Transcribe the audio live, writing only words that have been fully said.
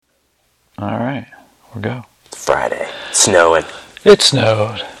All right, we'll go. It's Friday. Snowing. It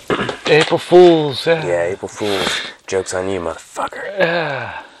snowed. April Fools. Yeah, April Fools. Joke's on you, motherfucker.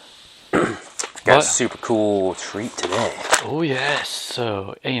 Yeah. Got a super cool treat today. Oh, yes.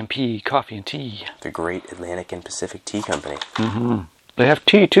 So, AMP Coffee and Tea. The Great Atlantic and Pacific Tea Company. Mm-hmm. They have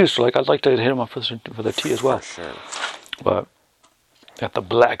tea, too, so I'd like to hit them up for the tea as well. For sure. But, got the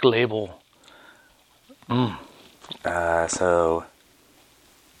black label. So,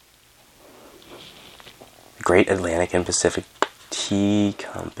 the Great Atlantic and Pacific Tea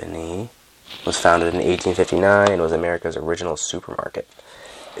Company was founded in 1859 and was America's original supermarket.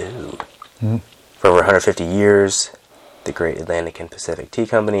 Ooh. For over 150 years, the Great Atlantic and Pacific Tea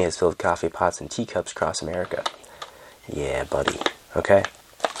Company has filled coffee pots and teacups across America. Yeah, buddy. Okay.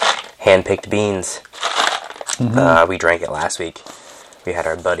 Hand-picked beans. We drank it last week. We had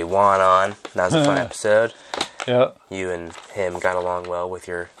our buddy Juan on. That was a fun episode. Yeah. You and him got along well with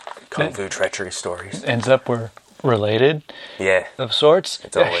your Kung Fu treachery stories. Ends up we're related. Yeah. Of sorts.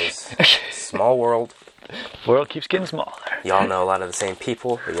 It's always a small world. World keeps getting smaller. Y'all know a lot of the same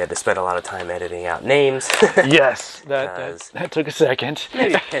people, but you had to spend a lot of time editing out names. Yes, that took a second.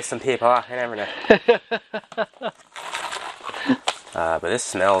 Maybe piss some people off, you never know. But this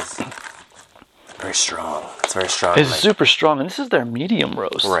smells very strong. It's very strong. It's super strong, and this is their medium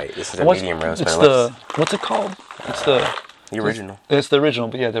roast. Right, this is their medium roast. It's what's it called? It's the original. It's the original,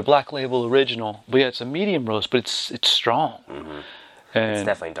 but yeah, their Black Label original. But yeah, it's a medium roast, but it's strong. Mm-hmm. And it's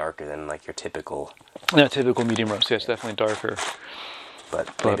definitely darker than like your typical. Yeah, typical medium roast. Yeah, it's definitely darker. But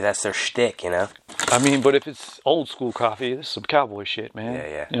maybe that's their shtick, you know? I mean, but if it's old school coffee, this is some cowboy shit, man.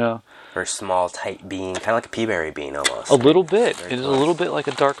 Yeah. You know? Very small, tight bean, kind of like a peaberry bean almost. A little bit. Very It is close. a little bit like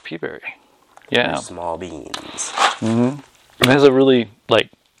a dark peaberry. Yeah. Very small beans. Mm-hmm. It has a really,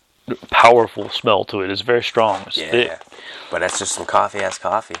 powerful smell to it. It's very strong. It's thick. But that's just some coffee-ass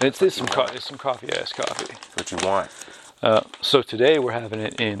coffee. It's some coffee-ass coffee. That's what you want. So today we're having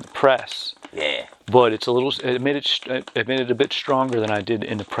it in Yeah. press. But it's a little. It made it a bit stronger than I did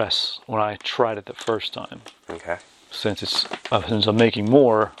in the press when I tried it the first time. Okay. Since I'm making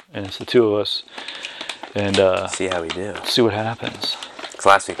more and it's the two of us, and See how we do. see what happens. Because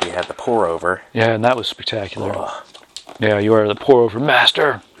last week we had the pour over. Yeah, and that was spectacular. Oh, Yeah, you are the pour over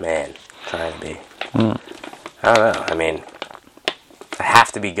master. man, trying to be. I don't know. I mean, I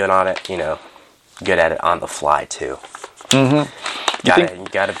have to be good on it. You know, good at it on the fly too. You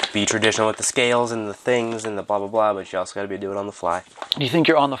gotta be traditional with the scales and the things and the blah blah blah, but you also gotta be doing it on the fly. Do you think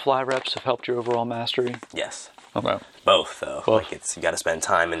your on the fly reps have helped your overall mastery? Yes. Okay. Both though. Both. Like you gotta spend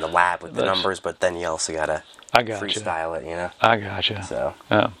time in the lab with the numbers, but then you also gotta freestyle it, you know? I gotcha. So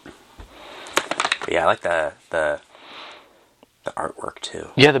Yeah. but yeah, I like the artwork too.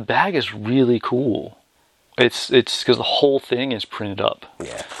 Yeah, the bag is really cool. It's because the whole thing is printed up.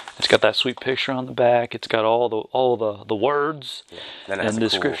 Yeah. It's got that sweet picture on the back. It's got all the words Then it has and a cool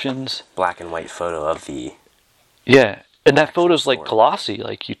descriptions. black and white photo of the Yeah, and that photo's like glossy.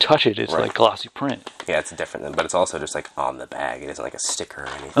 Like you touch it, it's Right. like glossy print. yeah, it's different, but it's also just like on the bag. It isn't like a sticker or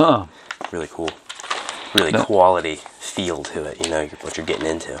anything. Really cool. Really quality feel to it. You know what you're getting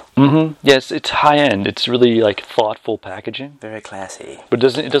into. Mm-hmm. Yes, it's high end. It's really like thoughtful packaging, Very classy. but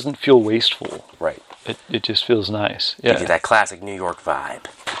it doesn't feel wasteful. Right. It just feels nice. Gives Yeah, you that classic New York vibe.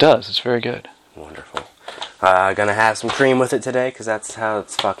 it does. It's very good. Wonderful. Gonna have some cream with it today because that's how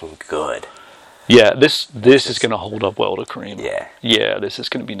it's fucking good. Yeah, this is gonna hold up well to cream. Yeah. Yeah, this is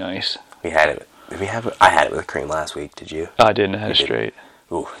gonna be nice. We had it. I had it with cream last week. Did you? I didn't have it straight.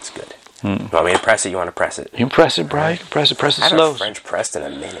 Ooh, it's good. You want me to press it? You want to press it? You can press it, Bri. Press it I haven't slow. French pressed in a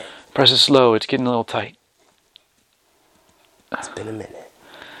minute. Press it slow. It's getting a little tight. It's been a minute.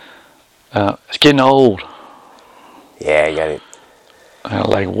 It's getting old. Yeah, you gotta I gotta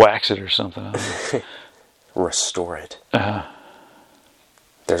like wax it or something. restore it. Uh-huh.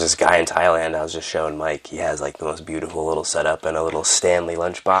 There's this guy in Thailand I was just showing Mike. He has like the most beautiful little setup and a little Stanley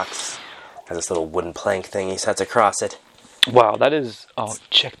lunchbox. Has this little wooden plank thing he sets across it. Wow, that is. Oh,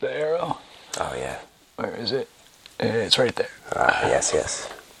 check the arrow. Oh yeah. Where is it? It's right there. Yes.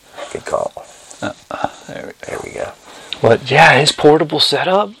 Good call. There we go. go. But yeah, his portable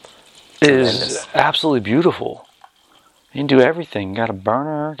setup is Tremendous. absolutely beautiful. You can do everything. Got a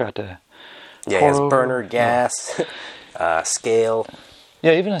burner. Got the. Yeah, he has burner, gas, scale,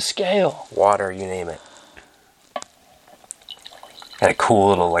 Yeah, even a scale. water, you name it. Got a cool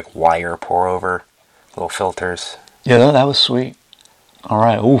little like wire pour over, little filters. Yeah, that was sweet. All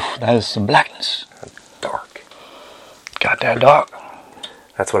right. Oof, that is some blackness. Dark. Got that dark.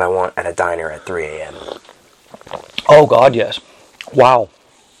 That's what I want at a diner at 3 a.m. Oh God, yes. Wow.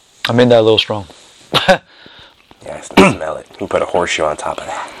 I made that a little strong. Yeah, I can smell it. You can put a horseshoe on top of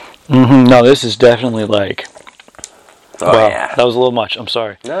that. No, this is definitely like. Oh, Wow, yeah. that was a little much. I'm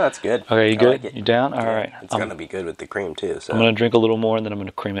sorry. No, that's good. Okay, you I good? like it. You down? All Yeah, right. It's going to be good with the cream, too. So. I'm going to drink a little more, and then I'm going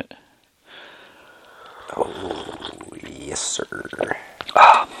to cream it. Oh, yes, sir.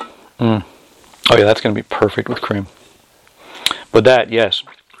 Oh, yeah, that's going to be perfect with cream. But that, yes,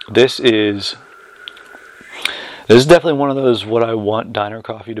 this is definitely one of those what I want diner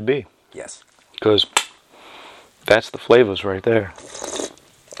coffee to be. Yes. Because that's the flavors right there.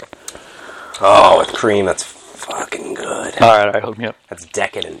 Oh, with cream, that's fucking good. All right, hook me up. That's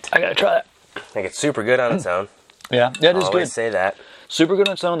decadent. I got to try that. Like, it's super good on its own. Yeah, it is Always good. say that. Super good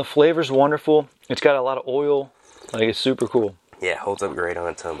on its own. The flavor's wonderful. It's got a lot of oil. Like, it's super cool. Yeah, holds up great on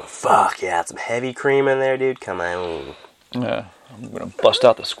its own. But fuck, yeah, some heavy cream in there, dude. Come on. Yeah, I'm going to bust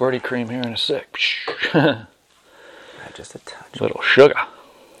out the squirty cream here in a sec. Just a touch. Little sugar.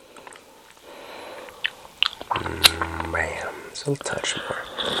 Man, just a touch more.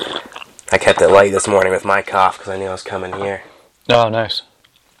 I kept it light this morning with my cough because I knew I was coming here. Oh, nice.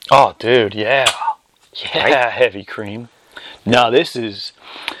 Oh, dude, yeah. Yeah, Right? heavy cream. Now, this is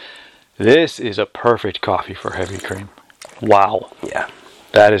a perfect coffee for heavy cream. Wow. Yeah.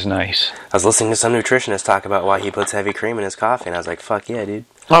 That is nice. I was listening to some nutritionist talk about why he puts heavy cream in his coffee, and I was like, fuck yeah, dude.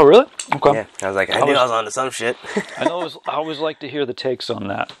 Oh, really? Okay. Yeah. I was like, I knew I was onto some shit. I always like to hear the takes on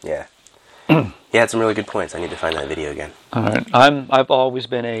that. Yeah. He had some really good points. I need to find that video again. All right. I've always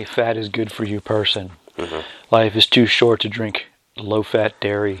been a fat is good for you person. Mm-hmm. Life is too short to drink low fat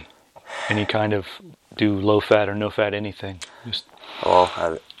dairy, any kind of do low fat or no fat anything. Just, Well,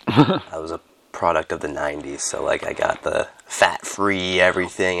 I was a product of the 90s, so like I got the fat-free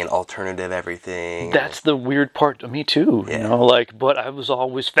everything and alternative everything. that's the weird part of me too. Yeah. You know, like, but I was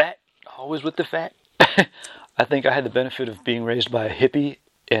always fat, always with the fat. I think I had the benefit of being raised by a hippie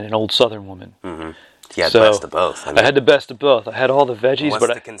and an old Southern woman. Mm-hmm. You had So, the best of both. I had the best of both. I had all the veggies, what's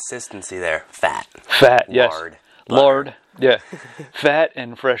but the consistency there? Fat. fat, yes. Lard. Yeah. Fat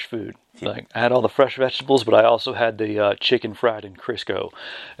and fresh food. Like, I had all the fresh vegetables, but I also had the chicken fried in Crisco.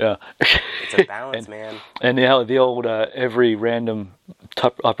 Yeah. It's a balance, man. And the old every random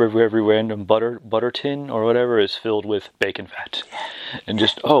butter tin or whatever is filled with bacon fat. Yeah. And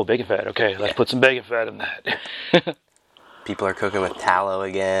just bacon fat. Okay, let's put some bacon fat in that. People are cooking with tallow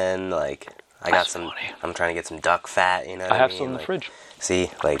again. Like I got That's some. funny. I'm trying to get some duck fat. You know. What I have mean? some in the Like, fridge.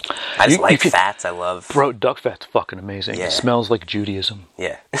 See, like I just like fats. I love. Bro, duck fat's fucking amazing. Yeah. It smells like Judaism.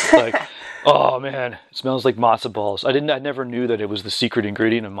 Yeah. Like, oh man, it smells like matzo balls. I never knew that it was the secret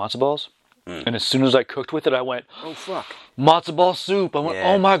ingredient of matzo balls. And as soon as I cooked with it, I went, Oh fuck. matzo ball soup. I went,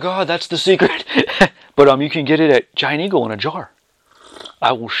 Yeah. oh my god, that's the secret. But you can get it at Giant Eagle in a jar.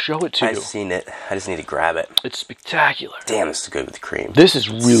 I will show it to I've you. seen it. I just need to grab it. It's spectacular. Damn, this is good with the cream. This is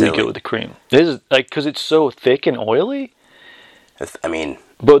really Silly. good with the cream. This is like because it's so thick and oily, I mean,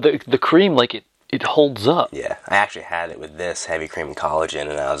 but the cream like it holds up. yeah. I actually had it with this heavy cream and collagen,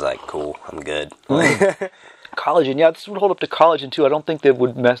 and I was like, cool, I'm good. Collagen, yeah, this would hold up to collagen too. I don't think that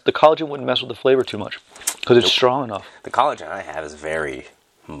would mess. The collagen wouldn't mess with the flavor too much because it's strong enough. The collagen I have is very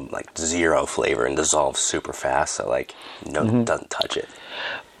like zero flavor and dissolves super fast, so like doesn't touch it.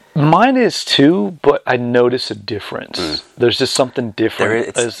 Mine is too, but I notice a difference. There's just something different.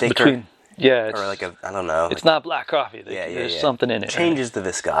 It's thicker. Yeah, it's, Or like I don't know. it's not black coffee. yeah, There's something in it. Changes the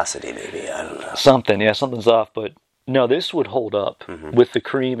viscosity, maybe. I don't know. Something's off. But no, this would hold up with the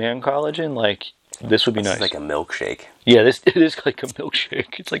cream and collagen. Like this would be nice. It's like a milkshake. Yeah, it is like a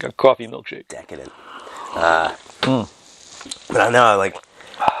milkshake. It's like a coffee milkshake. Decadent. But I know, like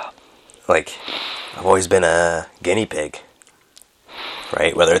I've always been a guinea pig,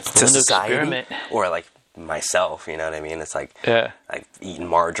 right? Whether it's to Fun to society experiment. or like myself, you know what I mean? It's like Yeah. like eating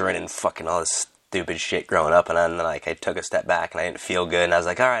margarine and fucking all this stupid shit growing up, and then like I took a step back and I didn't feel good, and I was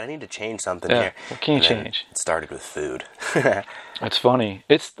like, all right, I need to change something Yeah, here. what can you And then change? It started with food. It's funny.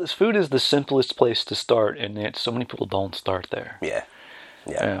 This food is the simplest place to start, and yet so many people don't start there. Yeah.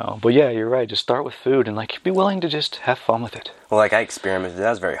 You know? But yeah, you're right. Just start with food and like be willing to just have fun with it. Well, like I experimented.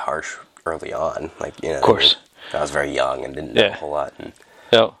 That was very harsh early on. Like, you know, Of course. I was very young and didn't know Yeah. a whole lot. And,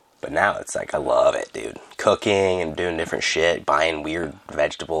 Yeah. but now it's like I love it, dude. Cooking and doing different shit, buying weird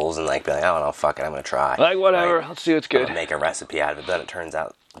vegetables, and like being like, I don't know, fuck it, I'm gonna try. Like whatever. Like, Let's see what's I'm good. gonna make a recipe out of it, then it turns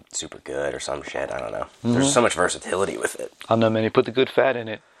out super good or some shit. I don't know. Mm-hmm. There's so much versatility with it. I know, man. You put the good fat in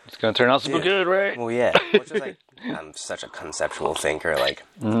it. It's gonna turn out super Yeah. good, right? Well, yeah. Which is like, I'm such a conceptual thinker. Like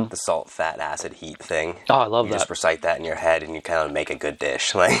the salt, fat, acid, heat thing. Oh, I love you that. just recite that in your head, and you kind of make a good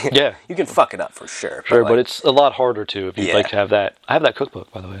dish. Like, Yeah. you can fuck it up for sure. Sure, but like, it's a lot harder too if you'd Yeah. like to have that. I have that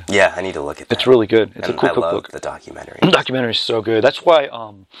cookbook, by the way. yeah, I need to look at that. It's really good. It's and a cool I love cookbook. the documentary. The documentary is so good. That's why.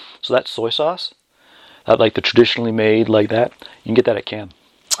 So that soy sauce, that like the traditionally made like that, you can get that at Cam.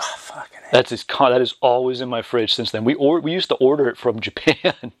 That is always in my fridge since then. We used to order it from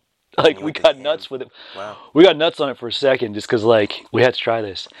Japan. Like, we got nuts with it. Wow. We got nuts on it for a second just because, like, we had to try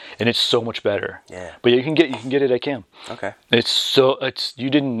this. And it's so much better. Yeah. But you can get it at Cam. Okay. It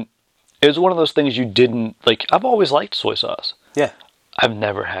was one of those things you didn't, like, I've always liked soy sauce. Yeah. I've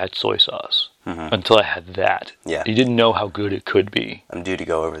never had soy sauce until I had that. Yeah. You didn't know how good it could be. I'm due to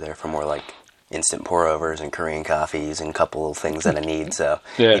go over there for more, like, instant pour-overs and Korean coffees and a couple of things that I need, so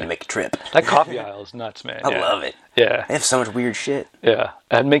I need to make a trip. That coffee aisle is nuts, man. I love it. Yeah. They have so much weird shit. Yeah.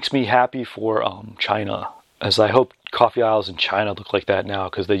 That makes me happy for China, as I hope coffee aisles in China look like that now,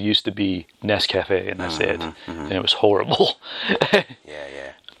 because they used to be Nescafe, and that's it. And it was horrible.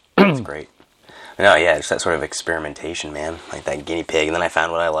 Yeah. That's great. No, yeah, it's that sort of experimentation, man. Like that guinea pig, and then I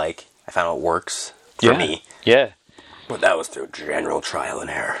found what I like. I found what works for me. Yeah. But that was through general trial and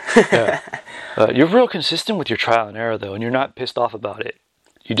error. Yeah. You're real consistent with your trial and error, though, and you're not pissed off about it.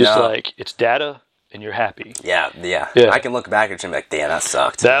 You just it's data, and you're happy. Yeah. I can look back at it and be like, damn, that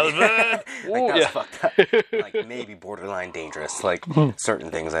sucked. That was bad. Like, that was fucked up. Like, maybe borderline dangerous. Like,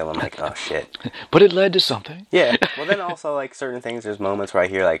 certain things I'm like, oh, shit. But it led to something. Yeah. Well, then also, like, certain things, there's moments where I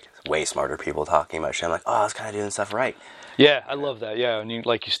hear, like, way smarter people talking about shit. I'm like, oh, I was kind of doing stuff right. Yeah, I love that. Yeah, and you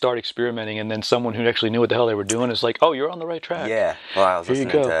start experimenting, and then someone who actually knew what the hell they were doing is like, "Oh, you're on the right track." Yeah. Well, I was listening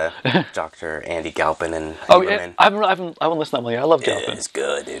to Dr. Andy Galpin and yeah, I haven't listened to that one yet. I love Galpin. It's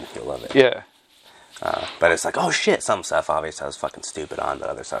good, dude. You'll love it. Yeah. But it's like, oh shit, some stuff obviously I was fucking stupid on, but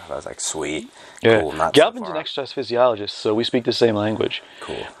other stuff I was like, sweet, yeah. Cool. Not Galpin's so an exercise physiologist, so we speak the same language.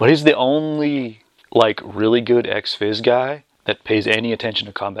 Cool. But he's the only really good ex-phys guy that pays any attention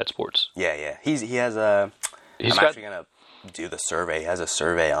to combat sports. Yeah. He has a. I'm actually gonna do the survey. He has a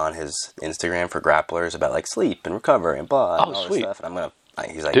survey on his Instagram for grapplers about like sleep and recovery and blah and all sweet. this stuff. And I'm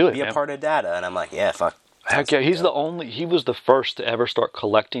gonna. He's like, be a part of data, and I'm like, yeah, fuck. Heck yeah, he was the first to ever start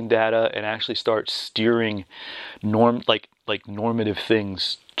collecting data and actually start steering normative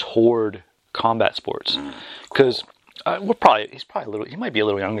things toward combat sports. Because he might be a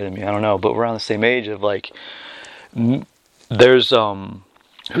little younger than me, I don't know, but we're around the same age of like, there's,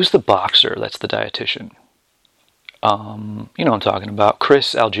 who's the boxer that's the dietitian? You know what I'm talking about,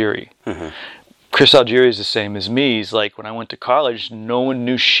 Chris Algieri. Chris Algieri is the same as me. He's like, when I went to college, no one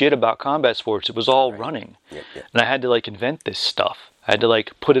knew shit about combat sports. It was all running. Yep. And I had to like invent this stuff. I had to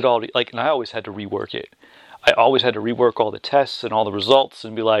like put it all, and I always had to rework it. I always had to rework all the tests and all the results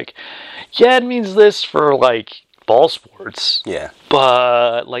and be like, yeah, it means this for like ball sports. Yeah.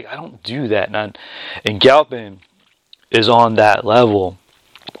 But like, I don't do that. And Galpin is on that level.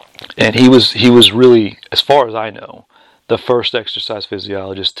 And he was really, as far as I know, the first exercise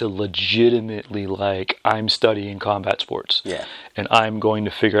physiologist to legitimately like, I'm studying combat sports. Yeah. And I'm going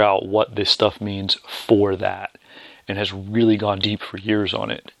to figure out what this stuff means for that. And has really gone deep for years on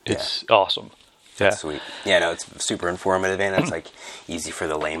it. It's awesome. Yeah. That's sweet. Yeah, no, it's super informative and it's like easy for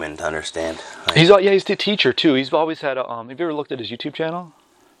the layman to understand. Like, he's the teacher too. He's always had have you ever looked at his YouTube channel?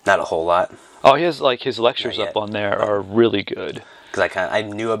 Not a whole lot. Oh, he has like his lectures up on there are really good. Because I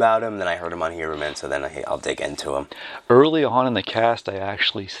knew about him, then I heard him on Huberman, so then I'll dig into him. Early on in the cast, I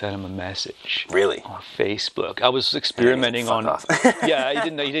actually sent him a message. Really? On Facebook. I was experimenting on. Yeah, he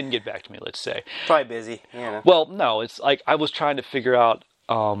didn't get back to me. Let's say. Probably busy. Yeah. Well, no, it's like I was trying to figure out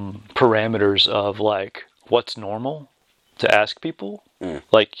parameters of like what's normal to ask people.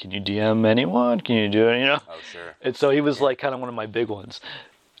 Like, can you DM anyone? Can you do it? Oh, sure. And so he was like kind of one of my big ones.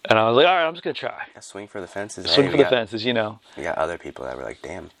 And I was like, all right, I'm just going to try. Swing for the fences. Swing for the fences, you know. We got other people that were like,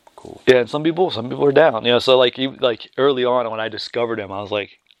 damn, cool. Yeah, and some people are down. You know, so like early on when I discovered him, I was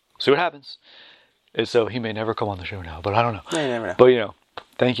like, see what happens. And so he may never come on the show now, but I don't know. Yeah, you never know. But, you know,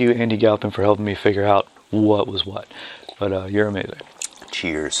 thank you, Andy Galpin, for helping me figure out what was what. But you're amazing.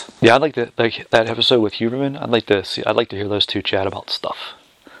 Cheers. Yeah, I'd like to, like that episode with Huberman, I'd like to hear those two chat about stuff.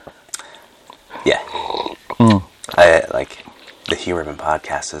 Yeah. I like... The Huberman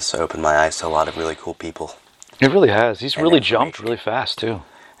podcast has opened my eyes to a lot of really cool people. It really has. He's really jumped really fast too.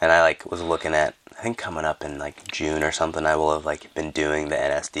 And I was looking at, I think coming up in like June or something, I will have like been doing the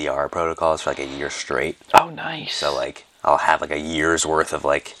NSDR protocols for like a year straight. Oh, nice. So like I'll have like a year's worth of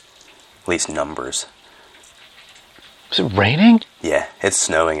like at least numbers. Is it raining? Yeah, it's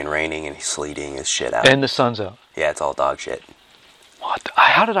snowing and raining and sleeting and shit out. And the sun's out. Yeah, it's all dog shit. What?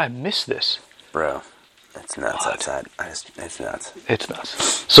 How did I miss this? Bro. It's nuts outside. It's nuts. It's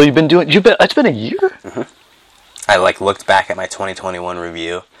nuts. So it's been a year? Mm-hmm. I like looked back at my 2021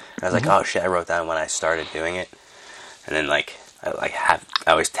 review. And I was like, oh shit, I wrote down when I started doing it. And then like, I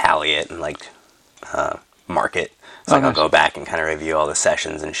always tally it and like, mark it. So I'll go back and kind of review all the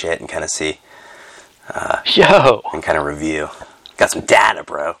sessions and shit and kind of see. And kind of review. Got some data,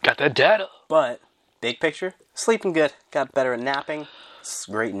 bro. Got that data. But, big picture, sleeping good. Got better at napping. It's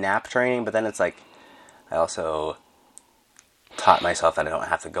great nap training, but then it's like, I also taught myself that I don't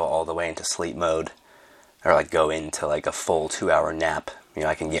have to go all the way into sleep mode. Or like go into like a full 2-hour nap. You know,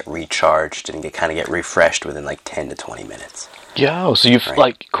 I can get recharged and get refreshed within like 10 to 20 minutes. Yeah, so you've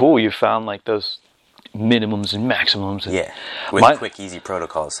like, cool, you found like those minimums and maximums. And yeah, with quick, easy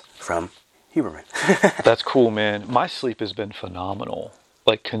protocols from Huberman. That's cool, man. My sleep has been phenomenal.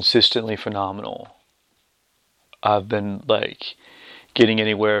 Like, consistently phenomenal. I've been like getting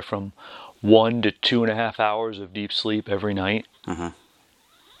anywhere from 1 to 2.5 hours of deep sleep every night. Mm-hmm.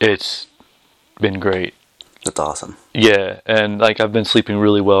 It's been great. That's awesome. Yeah, and like I've been sleeping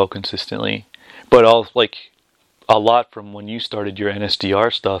really well consistently. But I'll like a lot from when you started your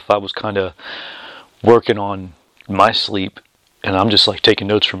NSDR stuff, I was kind of working on my sleep, and I'm just like taking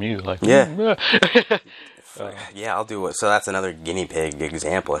notes from you. Like, yeah. Yeah, I'll do it. So that's another guinea pig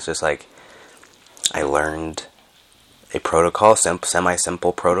example. It's just like I learned a protocol,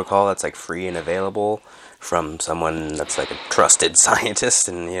 semi-simple protocol that's like free and available from someone that's like a trusted scientist,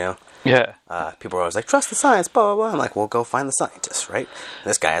 and you know. Yeah. People are always like, trust the science, blah, blah, blah. I'm like, well, go find the scientists, right?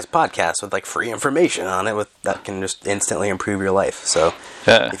 This guy has a podcast with like free information on it that can just instantly improve your life. So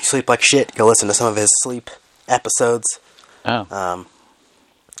if you sleep like shit, go listen to some of his sleep episodes. Oh.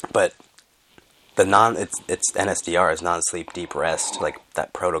 But it's NSDR is non-sleep deep rest, like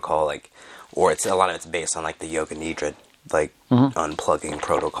that protocol, like, or a lot of it's based on like the Yoga Nidra, like unplugging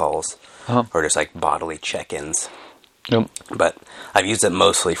protocols, or just like bodily check-ins. Yep. But I've used it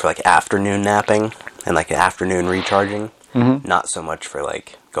mostly for like afternoon napping and like afternoon recharging. Mm-hmm. Not so much for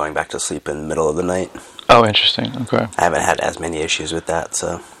like going back to sleep in the middle of the night. Oh, interesting. Okay. I haven't had as many issues with that,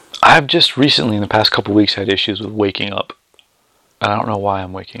 so. I've just recently, in the past couple of weeks, had issues with waking up. I don't know why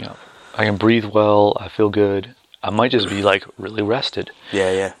I'm waking up. I can breathe well. I feel good. I might just be like really rested.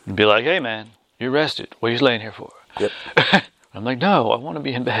 Yeah. And be like, hey man, you're rested. What are you laying here for? Yep. I'm like, no, I want to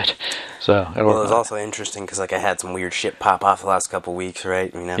be in bed. So it was also interesting because like I had some weird shit pop off the last couple weeks,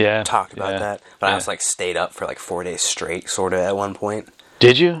 right? You know, yeah, talked about that, but I was like stayed up for like 4 days straight, sort of at one point.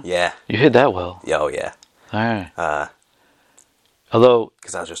 Did you? Yeah. You hit that well. Yeah, oh yeah. All right. Although,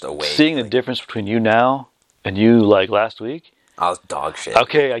 because I was just awake, seeing the difference between you now and you like last week, I was dog shit.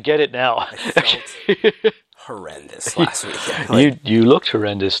 Okay, I get it now. I felt horrendous last week. Yeah, like, you looked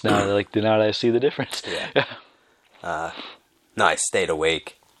horrendous now. Like now that I see the difference. Yeah. No, I stayed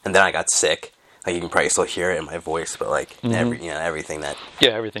awake, and then I got sick. Like you can probably still hear it in my voice, but like everything that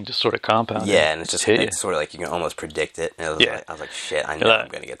everything just sort of compounded. Yeah, and it's just it's sort of like you can almost predict it. And I was like, shit, I know I'm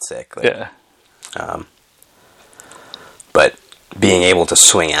gonna get sick. Like, but being able to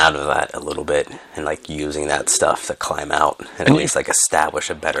swing out of that a little bit and like using that stuff to climb out and at least like establish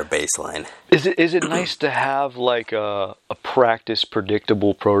a better baseline. Is it nice to have like a practice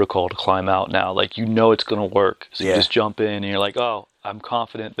predictable protocol to climb out now? Like you know it's gonna work, so you just jump in and you're like, oh, I'm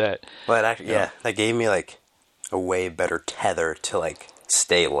confident that. Well, that gave me like a way better tether to like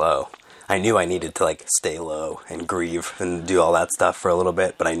stay low. I knew I needed to like stay low and grieve and do all that stuff for a little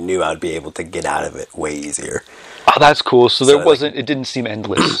bit, but I knew I'd be able to get out of it way easier. Oh, that's cool. So there wasn't. It didn't seem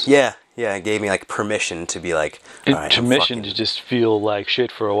endless. Yeah. It gave me like permission to be like. Permission to just feel like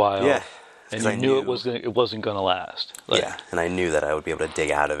shit for a while. Yeah. And you knew it wasn't gonna last. Like, and I knew that I would be able to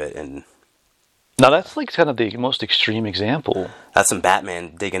dig out of it. And now that's like kind of the most extreme example. That's some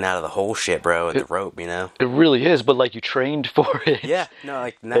Batman digging out of the whole shit, bro, with the rope. You know. It really is, but like you trained for it. Yeah. No,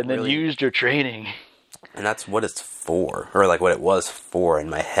 like and then used your training. And that's what it's for, or like what it was for in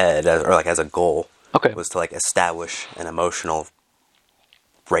my head, or like as a goal. Okay. Was to like establish an emotional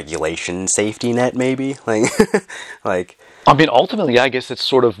regulation safety net, maybe like. I mean, ultimately, I guess it's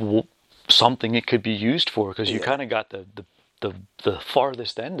sort of something it could be used for because you kind of got the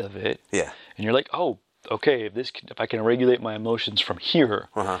farthest end of it. Yeah. And you're like, oh, okay, if I can regulate my emotions from here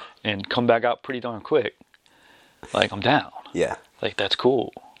and come back out pretty darn quick, like I'm down. Yeah. Like that's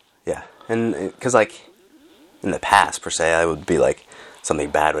cool. Yeah, and because like in the past per se, I would be like.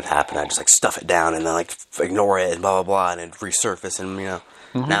 Something bad would happen, I'd just like stuff it down and then like ignore it and blah blah blah, and it'd resurface, and you know.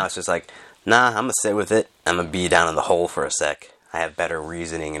 Now it's just like, nah, I'm gonna sit with it. I'm gonna be down in the hole for a sec. I have better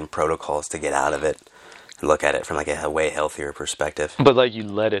reasoning and protocols to get out of it and look at it from like a way healthier perspective. But like you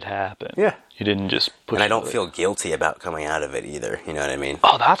let it happen. Yeah. You didn't just push. And I don't feel guilty about coming out of it either. You know what I mean?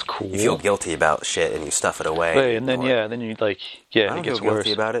 Oh, that's cool. You feel guilty about shit and you stuff it away. Right, and then then you like I don't it gets feel worse.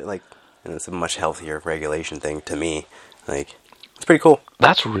 Guilty about it, like, and it's a much healthier regulation thing to me. Like. It's pretty cool.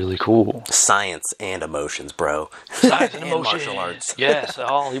 That's really cool. Science and emotions, bro. Science and emotions. Martial arts. Yes,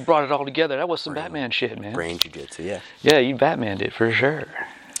 you brought it all together. That was some Batman shit, man. Brain jiu-jitsu, yeah. Yeah, you Batmaned it for sure.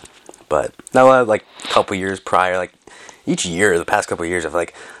 But, no, like, a couple years prior, like, each year, the past couple of years, I've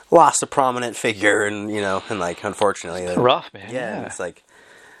like lost a prominent figure, and like unfortunately, Rough, man. yeah, Yeah. it's like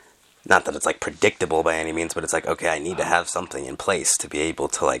not that it's like predictable by any means, but it's like okay, I need to have something in place to be able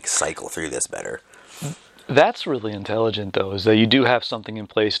to like cycle through this better. That's really intelligent, though, is that you do have something in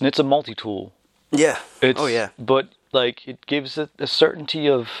place, and it's a multi-tool. Yeah. It's, oh yeah. But like it gives it a certainty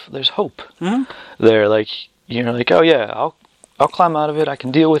of there's hope Mm-hmm. there. Like you're like, oh yeah, I'll climb out of it. I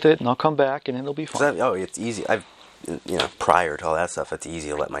can deal with it, and I'll come back, and it'll be fine. It's easy. Prior to all that stuff, it's easy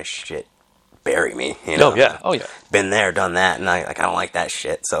to let my shit bury me. You know? Oh yeah. Been there, done that, and I don't like that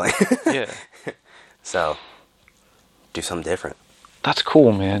shit. So like, Yeah. so do something different. That's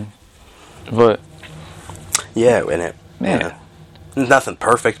cool, man. But Yeah, and it. man, Nothing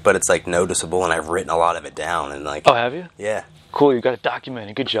perfect, but it's like noticeable, and I've written a lot of it down, and like. oh, have you? Yeah. Cool. You got it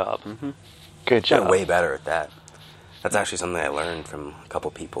documented. Good job. Mm-hmm. Good job. Gotten way better at that. That's actually something I learned from a couple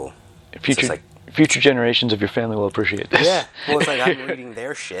people. Future generations of your family will appreciate this. Yeah. Well, it's like I'm reading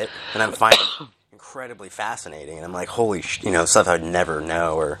their shit, and I'm finding it incredibly fascinating, and I'm like, holy stuff I'd never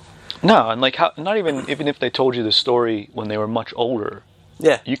know, or. No, and like how not even if they told you the story when they were much older,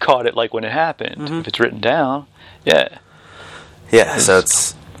 Yeah. you caught it like when it happened. Mm-hmm. If it's written down, yeah. Yeah, so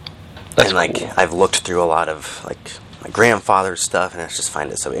it's That's and like cool. I've looked through a lot of like my grandfather's stuff, and I just find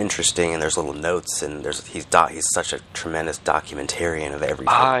it so interesting. And there's little notes, and he's such a tremendous documentarian of everything.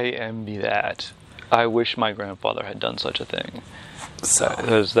 I envy that. I wish my grandfather had done such a thing. So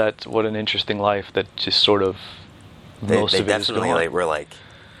Because that's what an interesting life that just sort of they most of it is definitely gone. like were like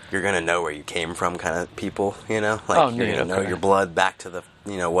you're gonna know where you came from kind of people, like Oh, you're neat, gonna know okay. your blood back to the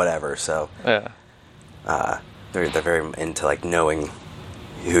whatever. So Yeah. they're very into like knowing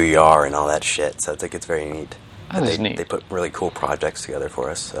who you are and all that shit. So I think it's very neat. That is they, neat. They put really cool projects together for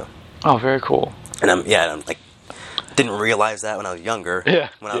us. So. Oh, very cool. And I'm like, didn't realize that when I was younger. Yeah.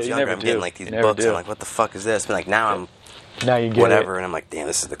 When I was Yeah, you younger, never I'm getting do. like these You never books. do. I'm like, what the fuck is this? But like now I'm Now you get whatever, it. and I'm like, damn,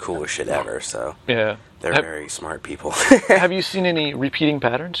 this is the coolest shit ever. So Yeah. they're Have, very smart people. have you seen any repeating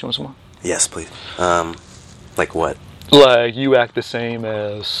patterns? You want some more? Yes, please. Like what? Like you act the same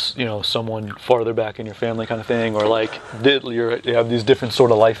as someone farther back in your family, kind of thing, or like you have these different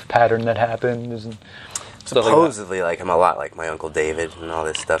sort of life pattern that happens and stuff like that. Supposedly, like I'm a lot like my uncle David and all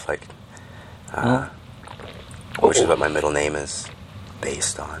this stuff, like, which is what my middle name is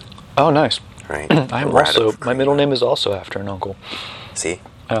based on, Oh, nice. right? I am Rat also. of My middle name is also after an uncle. See,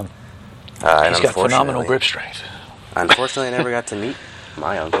 Um, and he's got phenomenal unfortunately- grip strength. Unfortunately, I never got to meet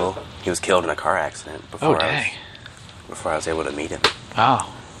my uncle. He was killed in a car accident Oh, dang. before I was able to meet him.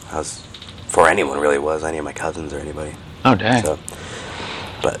 Oh. Before anyone really was, any of my cousins or anybody. Oh, dang. So,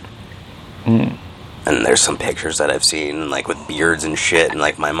 but, and there's some pictures that I've seen, like with beards and shit, and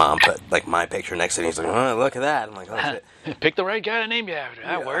like my mom put like my picture next to it. And he's like, "Oh, look at that!" I'm like, "Oh shit!" Pick the right guy to name you after.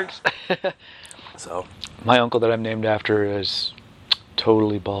 That Yeah. works. So, My uncle that I'm named after is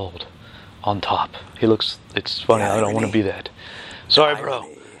totally bald on top. It's funny. Yeah, I don't want to irony. be that. Sorry, bro.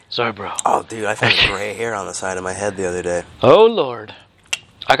 Irony. Sorry, bro. oh, dude, I found gray hair on the side of my head the other day. Oh, Lord.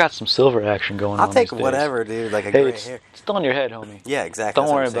 I got some silver action going on. I'll take these days. whatever, dude. Like a Hey, gray it's hair. still on your head, homie. Yeah, exactly.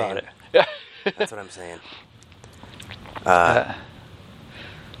 Don't worry That's what I'm about saying. it. Yeah. That's what I'm saying.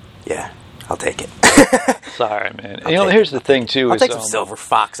 Yeah, I'll take it. Sorry, man. I'll take Here's it. the thing too. I'll is, take some silver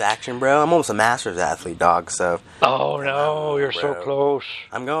fox action, bro. I'm almost a Masters athlete, dog. So Oh no, you're so Bro. close.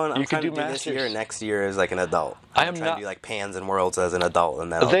 I'm going. I'm You could trying to do do this year Masters. and next year as like an adult. I I'm am trying not- to do like Pans and Worlds as an adult,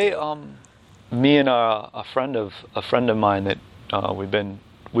 and then They me and a friend of mine that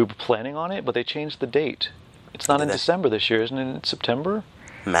we were planning on it, but they changed the date. It's not Did in they? December this year, isn't it? In September.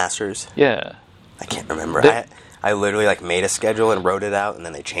 Masters. Yeah. I can't remember. They- I literally like made a schedule and wrote it out, and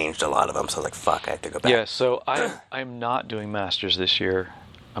then they changed a lot of them. So I was like, fuck, I have to go back. Yeah. So I'm not doing Masters this year.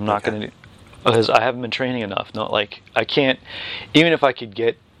 I'm not Okay. going to because I haven't been training enough. Not like I can't. Even if I could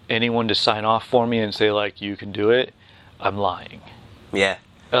get anyone to sign off for me and say like you can do it, I'm lying. Yeah.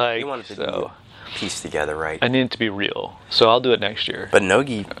 Like, You wanted to so piece together, right? I need it to be real. So I'll do it next year. But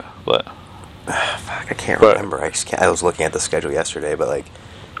Nogi, But fuck, I can't But- remember. I just can't. I was looking at the schedule yesterday, but like,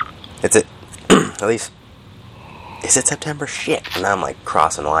 it's it. At least, is it September? Shit. And now I'm like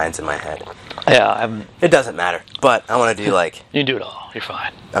crossing lines in my head. yeah, I haven't. It doesn't matter. But I want to do like, You can do it all. You're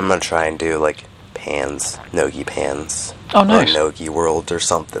fine. I'm gonna try and do like Pans, Nogi Pans. Oh, nice. Or Nogi Worlds or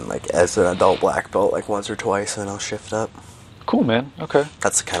something like as an adult black belt, like once or twice, and I'll shift up. Cool, man. Okay.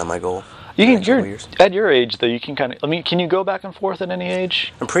 That's kind of my goal. You in the can. next couple You're years. at your age though. You can kind of. I mean, can you go back and forth at any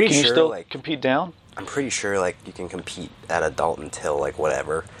age? I'm pretty can you sure, still like- compete down? I'm pretty sure like you can compete at adult until like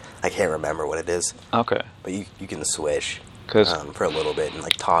whatever. I can't remember what it is, Okay. but you can switch 'Cause- for a little bit and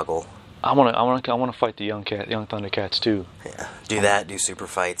like toggle. I want to fight the young Thundercats too. Yeah, do that, do super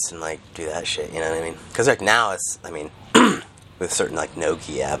fights, and like do that shit. You know what I mean? Because like now it's, I mean, with certain like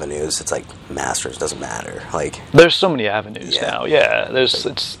no-gi avenues, it's like Masters doesn't matter. Like there's so many avenues Yeah. now. Yeah,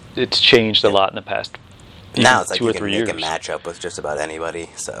 it's changed a lot in the past. now it's like 2 you or can 3 make years. a matchup with just about anybody.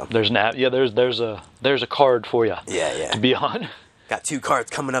 So There's there's a card for you. Yeah. To be on. got 2 cards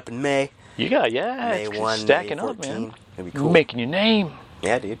coming up in May. You got May it's 1, stacking May 14. up, man. It'd be cool. Making your name.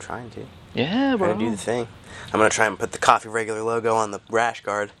 Yeah, dude, trying to. Yeah, bro. Trying to do the thing. I'm gonna try and put the Coffee Regular logo on the rash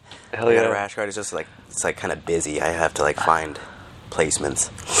guard. Hell I got yeah. a rash guard. It's like kind of busy. I have to like find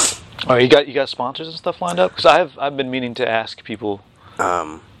placements. Oh, you got sponsors and stuff lined up? Because I've been meaning to ask people,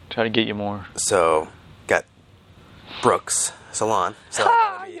 try to get you more. So got Brooks Salon. So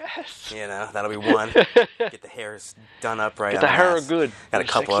that'll be, Yes. you know, that'll be one. Get the hairs done up right. Get the on hair ass. good. Got a They're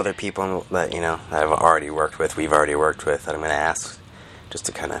couple sexy. other people that, you know, that I've already worked with. We've already worked with that I'm gonna ask just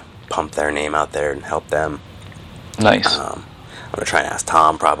to kind of pump their name out there and help them. Nice. I'm gonna try and ask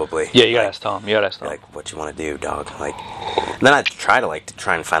Tom probably. Yeah, you gotta ask Tom. Like, what you want to do, dog? Like, and then I try to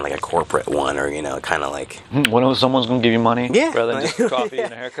try and find like a corporate one, or you know, kind of like. When someone's gonna give you money, Yeah. rather than just coffee Yeah.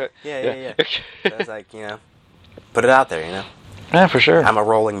 and a haircut. Yeah. So it's like, you know, put it out there, you know. Yeah, for sure. I'm a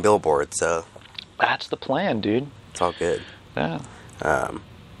rolling billboard, so That's the plan, dude. it's all good. Yeah. And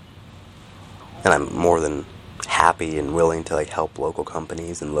I'm more than happy and willing to like help local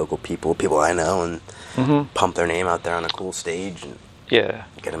companies and local people I know, and pump their name out there on a cool stage and Yeah.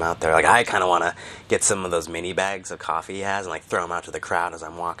 get them out there. Like, I kind of want to get some of those mini bags of coffee he has and like throw them out to the crowd as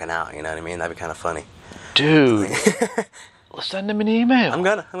I'm walking out. You know what I mean? That'd be kind of funny. Dude. Let's send him an email. I'm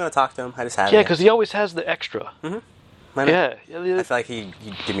gonna talk to him. I just have Yeah, because he always has the extra. I Yeah. feel like he'd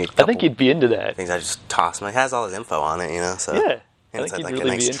give me. I think he'd be into that. things. I just toss him. It has all his info on it, you know. So Yeah. and I it's think like he'd a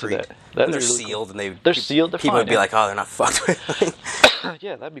really nice be into treat. that. And That'd they're be really sealed, cool. and They're sealed, they're people fine, would be yeah. like, "Oh, they're not fucked with."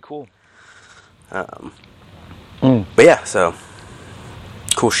 Yeah, that'd be cool. But yeah, so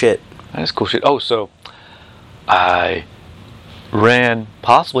cool shit. That is cool shit. Oh, so I ran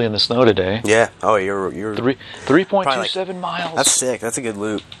possibly in the snow today. Yeah. Oh, you're 3.27 miles. That's sick. That's a good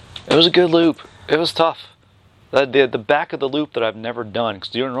loop. It was a good loop. It was tough. The back of the loop that I've never done,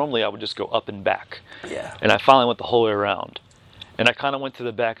 because normally I would just go up and back. Yeah. And I finally went the whole way around. And I kind of went to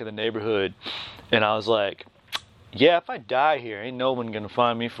the back of the neighborhood, and I was like, yeah, if I die here, ain't no one going to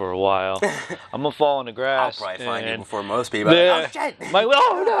find me for a while. I'm going to fall in the I'll grass. probably find you before most people. Yeah. Oh shit!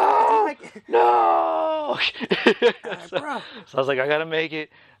 Oh, no! so, Bro. so I was like, I got to make it.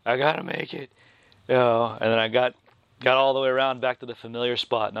 You know, and then I got all the way around back to the familiar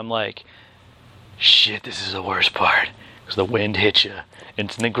spot, and I'm like, shit, this is the worst part. Because the wind hits you, and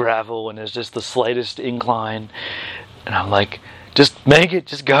it's in the gravel, and there's just the slightest incline. And I'm like, just make it,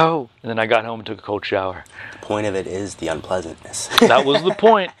 just go. And then I got home and took a cold shower. The point of it is the unpleasantness. That was the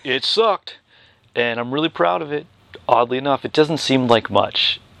point. It sucked. And I'm really proud of it. Oddly enough, it doesn't seem like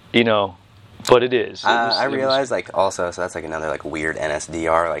much, you know, but it is. I realized, like, also, so that's like another like weird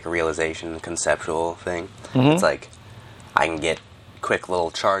NSDR, like realization conceptual thing. It's like I can get quick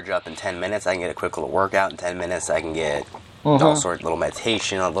little charge up in 10 minutes. I can get a quick little workout in 10 minutes. I can get all sorts of little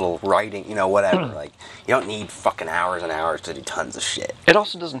meditation, a little writing, you know, whatever. Like, you don't need fucking hours and hours to do tons of shit. It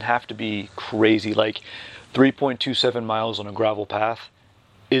also doesn't have to be crazy. Like 3.27 miles on a gravel path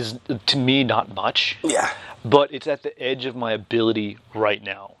is, to me, not much. Yeah. But it's at the edge of my ability right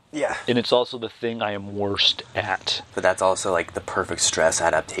now. Yeah. And it's also the thing I am worst at. But that's also like the perfect stress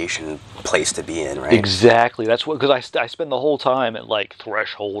adaptation place to be in, right? Exactly. That's what, because I spend the whole time at like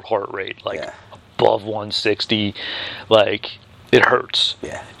threshold heart rate, like Yeah. above 160. Like, it hurts.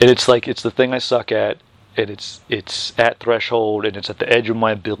 Yeah. And it's like, it's the thing I suck at, and it's at threshold, and it's at the edge of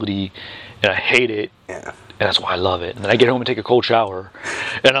my ability, and I hate it. Yeah. And that's why I love it. And then I get home and take a cold shower,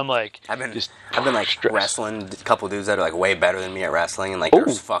 and I'm like, I've been like stressed. wrestling a couple dudes that are like way better than me at wrestling, and like they're Ooh.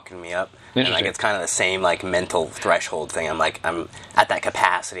 just fucking me up. And like Interesting. it's kind of the same like mental threshold thing. I'm at that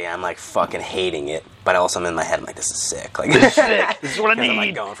capacity. I'm like fucking hating it, but also I'm in my head. I'm like, this is sick. Like This is sick. This is what I 'cause I'm like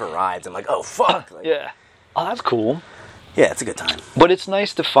need. going for rides. I'm like, oh fuck. Like, Yeah. Oh, that's cool. yeah, it's a good time. But it's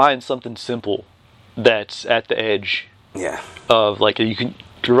nice to find something simple that's at the edge Yeah. of, like, you can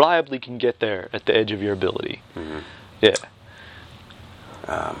reliably can get there at the edge of your ability. Yeah.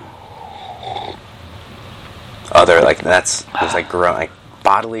 Other like there's like grown like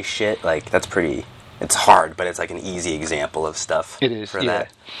bodily shit. Like that's pretty. It's hard, but it's like an easy example of stuff. It is. for Yeah.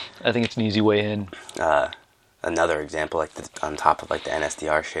 that. I think it's an easy way in. Another example, like on top of like the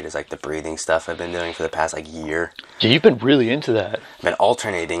NSDR shit, is like the breathing stuff I've been doing for the past like year. Yeah, you've been really into that. I've been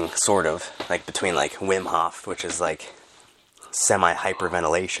alternating sort of like between like Wim Hof, which is like semi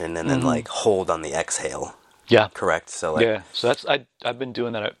hyperventilation, and then like hold on the exhale. Yeah. Correct. So like, Yeah. So I've been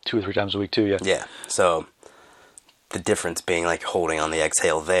doing that 2 or 3 times a week too. Yeah. yeah. So the difference being like holding on the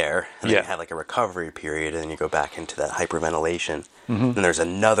exhale there, and then Yeah. you have like a recovery period, and then you go back into that hyperventilation. Then there's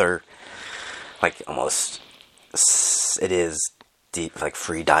another, like almost, it is deep, like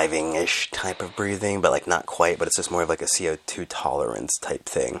free diving-ish type of breathing, but like not quite, but it's just more of like a CO2 tolerance type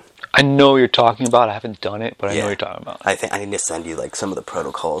thing. I know what you're talking about. I haven't done it, but I know what you're talking about. I think I need to send you like some of the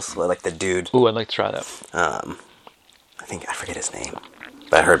protocols. Like the dude, Ooh, I'd like to try that. I think I forget his name,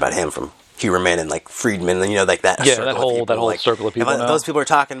 but I heard about him from Huberman and like Friedman, and you know, like that. Yeah, circle that of whole people, like, circle of people. If now. those people are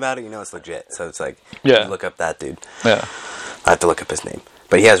talking about it, you know it's legit. So it's like, Yeah. you look up that dude. Yeah. I have to look up his name,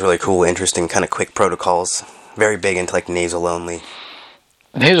 but he has really cool, interesting, kind of quick protocols. Very big into like nasal only.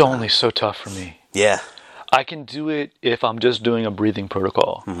 Nasal only is so tough for me. Yeah. I can do it if I'm just doing a breathing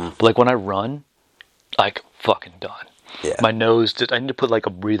protocol. Mm-hmm. But like when I run, like fucking done. Yeah. My nose, I need to put like a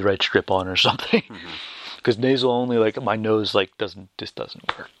breathe right strip on or something. Because nasal only, like my nose, like doesn't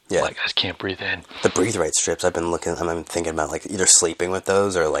work. Yeah. Like I just can't breathe in. The breathe right strips, I've been thinking about like either sleeping with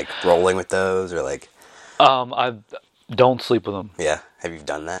those or like rolling with those or like. I don't sleep with them. Yeah. Have you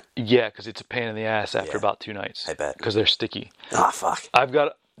done that? Yeah, because it's a pain in the ass after Yeah. about 2 nights. I bet. Because they're sticky. Oh, fuck. I've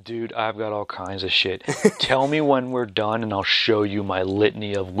got all kinds of shit. Tell me when we're done, and I'll show you my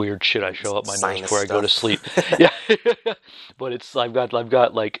litany of weird shit I show up my nose Sinus before I go to stuff. sleep. Yeah, but I've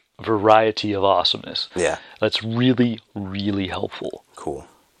got like variety of awesomeness. Yeah. That's really, really helpful. Cool.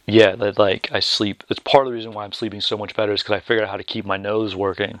 Yeah, that like I sleep. It's part of the reason why I'm sleeping so much better is because I figured out how to keep my nose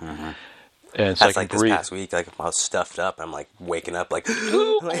working. And so That's I like can this breathe. past week, like I was stuffed up, I'm like waking up like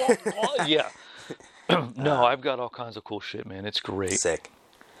Yeah. No, I've got all kinds of cool shit, man. It's great. sick.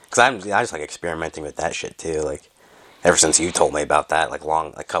 Because I just like experimenting with that shit too. Like ever since you told me about that, like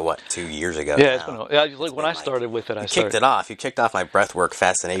 2 years ago. Yeah, it's now. been, like when been I like- started with it, I Kicked it off. You kicked off my breathwork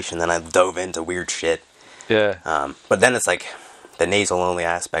fascination. Then I dove into weird shit. Yeah. But then it's like the nasal only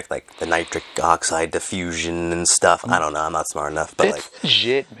aspect, like the nitric oxide diffusion and stuff. I don't know. I'm not smart enough, but like It's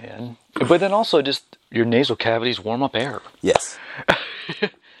legit, man. But then also just your nasal cavities warm up air. yes.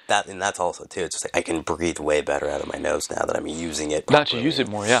 That's also too. It's just like I can breathe way better out of my nose now that I'm using it. Not to properly. use it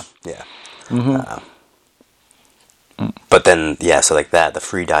more, yeah. Yeah. But then, yeah, so like that, the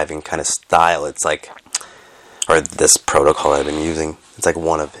free diving kind of style, it's like, or this protocol I've been using, it's like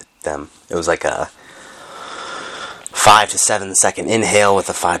one of them. It was like a 5 to 7 second inhale with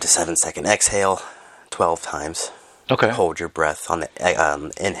a 5 to 7 second exhale, 12 times. Okay. Hold your breath on the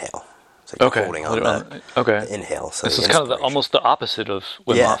inhale. It's like Okay. holding on the inhale. So This the is kind of inspiration. almost the opposite of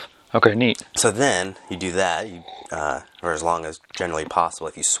Wim Yeah. Hof. Okay, neat. So then you do that, or as long as generally possible.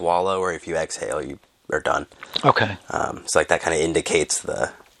 If you swallow or if you exhale, you are done. Okay. So like that kind of indicates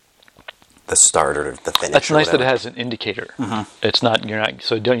the start or the finish. That's or nice that it whatever. has an indicator. It's not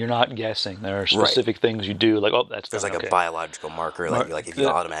you're not guessing. There are specific things you do like that's There's done. like Okay. a biological marker, like if you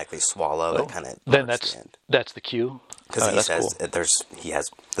automatically swallow, that kind of Then that's the cue. because Alright, he that's says cool. he has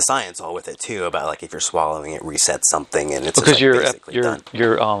the science all with it too about like if you're swallowing it resets something and it's Because just, like, basically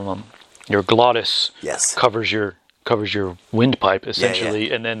done. your glottis Yes. covers your windpipe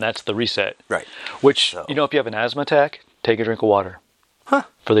essentially, and then that's the reset. Right. Which So- if you have an asthma attack, take a drink of water. Huh.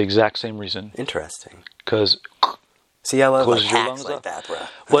 For the exact same reason. Interesting. Because See, I love like, Closes your hacks lungs like up. that, bro.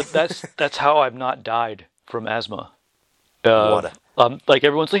 but that's how I've not died from asthma. Water. Like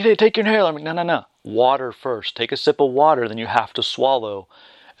everyone's like, hey, take your inhaler. I'm like, no. Water first. Take a sip of water, then you have to swallow,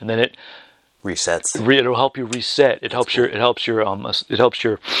 and then Resets. it'll help you reset. It helps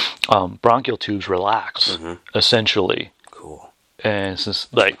your bronchial tubes relax essentially, Cool. and since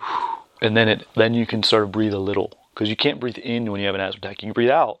and then you can sort of breathe a little because you can't breathe in when you have an asthma attack. You can breathe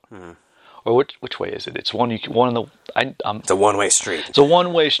out. Or which way is it? It's one in the. It's a one-way street. It's a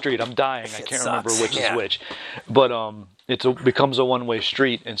one-way street. I'm dying. I It can't remember sucks. which Yeah. is which. But becomes a one-way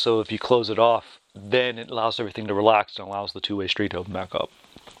street, and so if you close it off, then it allows everything to relax and allows the two-way street to open back up.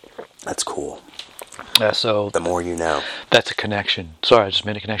 That's cool. Yeah, so The more you know. that's a connection. Sorry, I just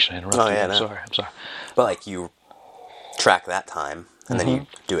made a connection. I interrupted Oh, yeah, you. no. I'm sorry. But like you track that time, and then you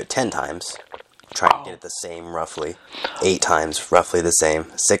do it 10 times. Try and get it the same roughly. 8 times roughly the same.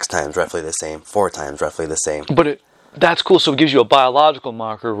 6 times roughly the same. 4 times roughly the same. But that's cool. So it gives you a biological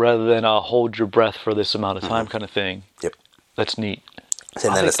marker rather than a hold your breath for this amount of time kind of thing. Yep. That's neat. And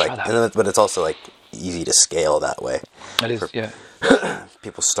then I'll it's like, try that. but it's also like easy to scale that way. That is, yeah.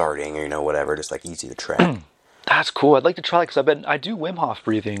 People starting or whatever, just like easy to track. That's cool. I'd like to try it because I do Wim Hof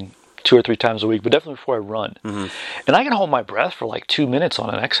breathing 2 or 3 times a week, but definitely before I run. And I can hold my breath for like 2 minutes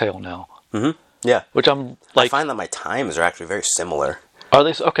on an exhale now. Yeah. Which I'm I like, find that my times are actually very similar. are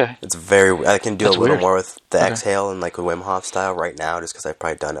they okay? It's I can do That's a little weird. more with the Okay. exhale and like a Wim Hof style right now, just because I've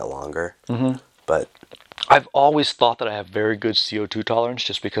probably done it longer. But I've always thought that I have very good CO2 tolerance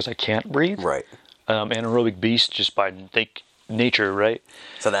just because I can't breathe. Right. Anaerobic beast just by nature, right?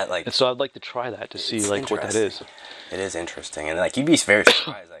 So that like. And so I'd like to try that to see like what that is. It is interesting, and like you'd be very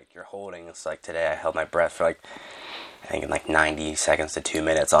surprised. Like you're holding. It's like today I held my breath for like I think in like 90 seconds to 2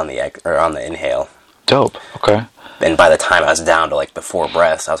 minutes on the inhale. Dope. Okay. And by the time I was down to like the 4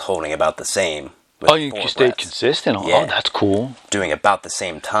 breaths, I was holding about the same. Oh, you stayed consistent on. Yeah. Oh, that's cool. Doing about the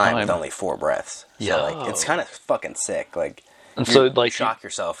same time with only 4 breaths. Yeah. So like it's kind of fucking sick. Like and so like shock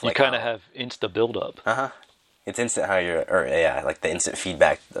yourself. You like, kind of have insta build up. It's instant how like the instant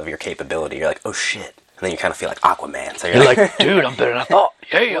feedback of your capability. You're like, oh shit. And then you kind of feel like Aquaman. So you're like, dude, I'm better than I thought.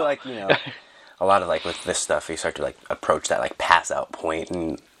 Yeah. Well, like, you know, a lot of like with this stuff, you start to like approach that like pass out point,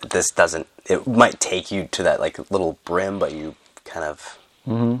 and it might take you to that like little brim, but you kind of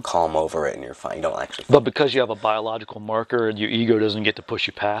calm over it and you're fine. You don't actually. But because you have a biological marker, your ego doesn't get to push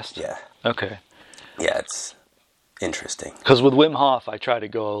you past. Yeah. Okay. Yeah, it's interesting. Because with Wim Hof, I try to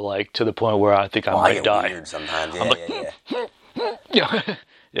go like to the point where I think I might die. Weird sometimes. Yeah.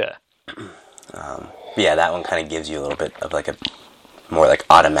 Yeah. Yeah, that one kind of gives you a little bit of like a more like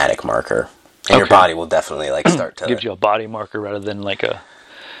automatic marker, and your body will definitely like start to gives you a body marker rather than like a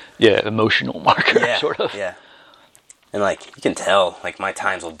emotional marker, sort of. Yeah, and like you can tell, like my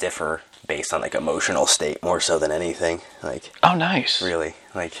times will differ based on like emotional state more so than anything. Like oh, nice. Really,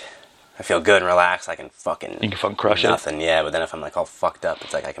 like I feel good and relaxed. I can fucking crush nothing. Yeah, but then if I'm like all fucked up,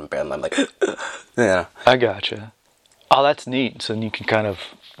 it's like I can barely. I'm like, yeah. I gotcha. Oh, that's neat. So then you can kind of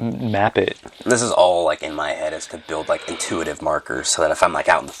map it. This is all like in my head is to build like intuitive markers so that if I'm like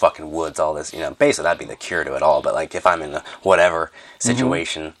out in the fucking woods, all this, basically that'd be the cure to it all. But like if I'm in a whatever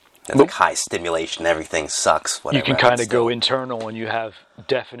situation that's like high stimulation, everything sucks. Whatever, you can kind of go internal and you have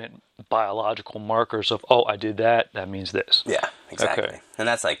definite biological markers of, oh, I did that. That means this. Yeah, exactly. Okay. And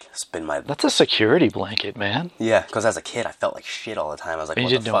that's like been my. That's a security blanket, man. Yeah, because as a kid I felt like shit all the time. I was like, what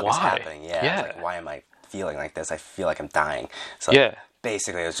the fuck is happening? Yeah. I was like, why am I feeling like this? I feel like I'm dying. So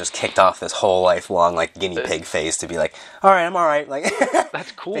basically I was just kicked off this whole lifelong like guinea pig phase to be like, all right, I'm all right. Like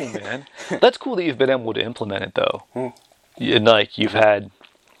that's cool, man. That's cool that you've been able to implement it though. And like you've had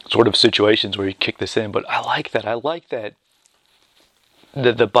sort of situations where you kick this in, but I like that. Like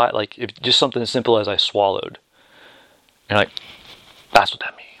if just something as simple as I swallowed. You're like, that's what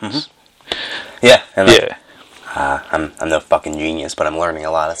that means. Yeah. And like, I'm no fucking genius, but I'm learning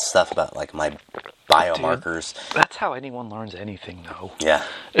a lot of stuff about like my biomarkers. Dude, that's how anyone learns anything, though. Yeah.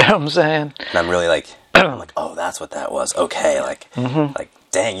 You know what I'm saying? And I'm really like, oh, that's what that was. Okay, like, like,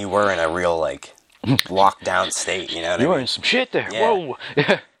 dang, you were in a real like lockdown state. You know, you were in some shit there. Yeah. Whoa.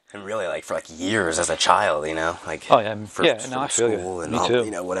 And really, like for like years as a child, like I feel school you. And Me all,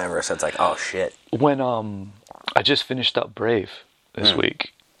 too. Whatever. So it's like, oh shit. When I just finished up Brave this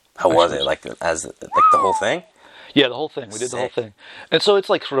week. How was it? Like as like the whole thing? Yeah, the whole thing. We did the whole thing. And so it's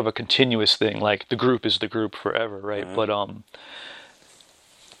like sort of a continuous thing. Like the group is the group forever, right? But I'm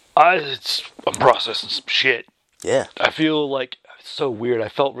processing some shit. Yeah. I feel like it's so weird. I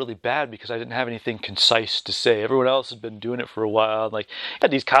felt really bad because I didn't have anything concise to say. Everyone else has been doing it for a while. Like, I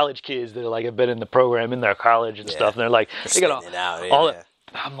got these college kids that like have been in the program in their college and stuff, and they're like, they got all that.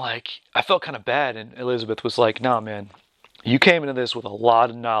 I'm like, I felt kind of bad, and Elizabeth was like, "Nah, man, you came into this with a lot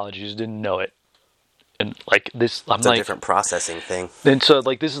of knowledge. You just didn't know it." And like this, I'm it's like, a different processing thing. And so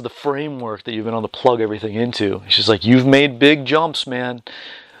like this is the framework that you've been able to plug everything into. She's like, you've made big jumps, man.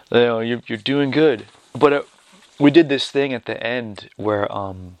 You're doing good. But we did this thing at the end where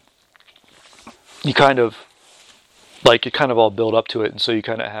you kind of like it kind of all build up to it, and so you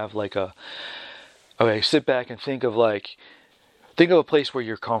kind of have like sit back and think of a place where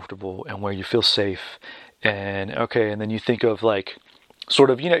you're comfortable and where you feel safe, and then you think of like.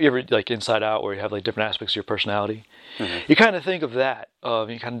 Sort of, you ever like Inside Out where you have like different aspects of your personality? You kind of think of that,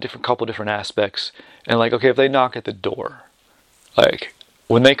 you kind of couple different aspects, and like, okay, if they knock at the door, like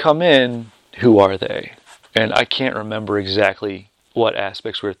when they come in, who are they? And I can't remember exactly what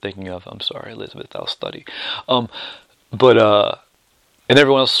aspects we were thinking of. I'm sorry, Elizabeth, I'll study. And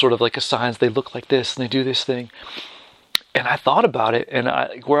everyone else sort of like assigns they look like this and they do this thing. And I thought about it, and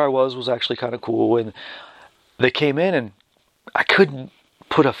where I was actually kind of cool when they came in, and I couldn't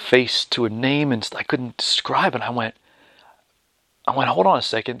put a face to a name, and I couldn't describe it. I went, hold on a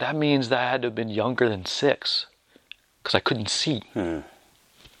second. That means that I had to have been younger than 6 because I couldn't see. And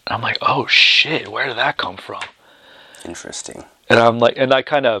I'm like, oh shit, where did that come from? Interesting. And I'm like, and I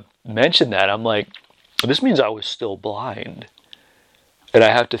kind of mentioned that. I'm like, this means I was still blind. And I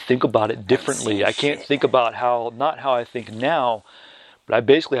have to think about it differently. I can't think about not how I think now, but I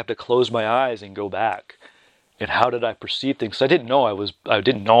basically have to close my eyes and go back. and how did I perceive things? 'Cause I didn't know I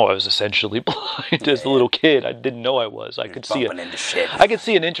was essentially blind as a little kid. I didn't know I was. I could see Bumping into shit. I could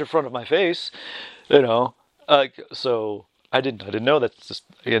see an inch in front of my face, you know. So I didn't know that.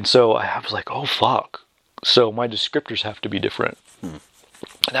 And so I was like, oh fuck. So my descriptors have to be different. And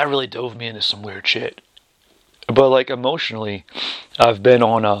that really dove me into some weird shit. But like emotionally, I've been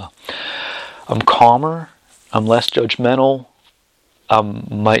on I'm calmer. I'm less judgmental.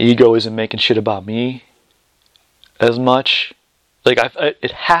 My ego isn't making shit about me as much. Like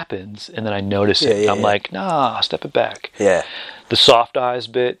it happens, and then I notice it. And I'm like, nah, step it back. Yeah. The soft eyes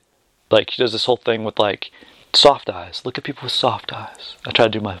bit, like she does this whole thing with like soft eyes. Look at people with soft eyes. I try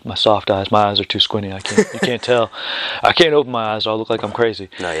to do my soft eyes. My eyes are too squinty. You can't tell. I can't open my eyes or I'll look like I'm crazy.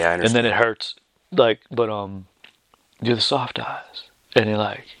 No, yeah, I understand. And then it hurts. Like, but do the soft eyes, and you're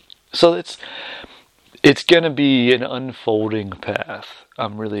like, so it's gonna be an unfolding path.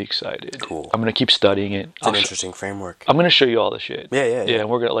 I'm really excited. Cool. I'm gonna keep studying it. It's an interesting framework. I'm gonna show you all the shit. Yeah. And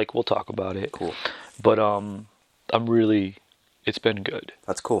we're gonna we'll talk about it. Cool. But it's been good.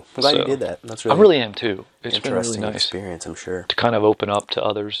 That's cool. I'm glad you did that. That's really. I really am too. It's been really interesting nice experience, I'm sure. to kind of open up to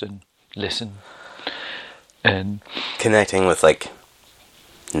others and listen. And connecting with like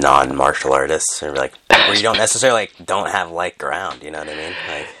non-martial artists or like where you don't necessarily don't have like ground. You know what I mean?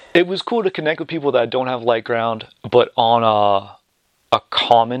 Like. It was cool to connect with people that don't have light ground, but on a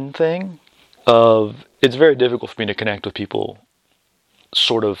common thing of, it's very difficult for me to connect with people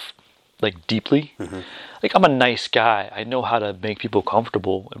sort of like deeply. Mm-hmm. Like I'm a nice guy. I know how to make people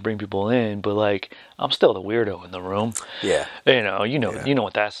comfortable and bring people in, but like I'm still the weirdo in the room. Yeah. You know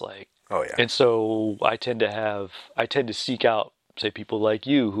what that's like. Oh yeah. And so I tend to seek out, say, people like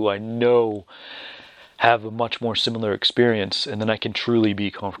you who I know have a much more similar experience, and then I can truly be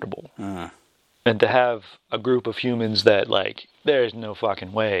comfortable. And to have a group of humans that like, there's no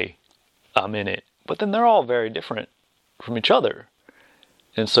fucking way I'm in it, but then they're all very different from each other,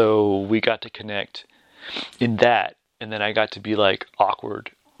 and so we got to connect in that, and then I got to be like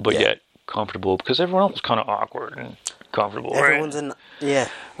awkward but yet comfortable, because everyone else was kind of awkward and comfortable. Everyone's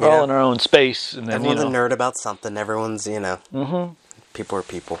we're all in our own space, and then everyone's a nerd about something. Everyone's people are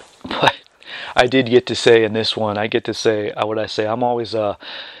people. But I did get to say in this one, I'm always a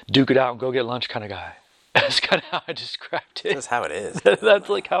duke it out and go get lunch kind of guy. That's kind of how I described it. That's how it is. That's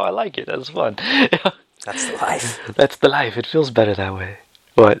like how I like it. That's fun. That's the life. That's the life. It feels better that way.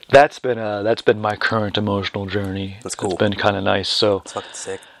 But that's been my current emotional journey. That's cool. It's been kind of nice. So it's fucking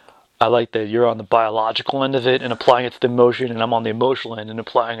sick. I like that you're on the biological end of it and applying it to the emotion, and I'm on the emotional end and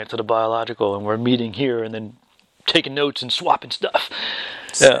applying it to the biological, and we're meeting here and then taking notes and swapping stuff.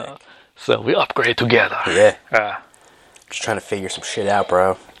 Yeah. So we upgrade together. Yeah. Just trying to figure some shit out,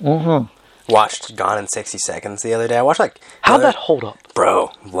 bro. Mm-hmm. Watched Gone in 60 Seconds the other day. I watched how'd that hold up?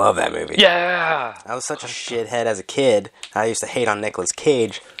 Bro, love that movie. Yeah. I was such a shithead as a kid. I used to hate on Nicolas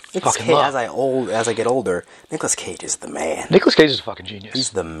Cage. As I get older, Nicolas Cage is the man. Nicolas Cage is a fucking genius.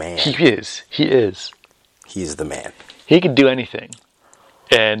 He's the man. He is. He's the man. He can do anything.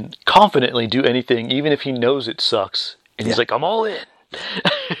 And confidently do anything, even if he knows it sucks. And he's like, I'm all in.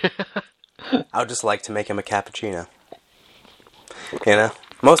 I would just like to make him a cappuccino. You know?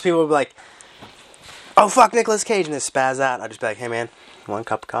 Most people would be like, oh, fuck Nicolas Cage, and they spaz out. I'd just be like, hey, man, you want a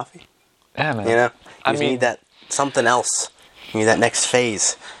cup of coffee? Yeah, man. You know? You need that something else. You need that next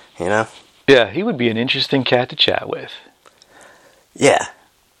phase, you know? Yeah, he would be an interesting cat to chat with. Yeah.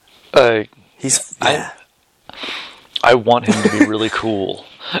 I want him to be really cool.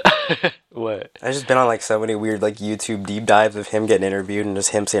 What? I've just been on so many weird YouTube deep dives of him getting interviewed and just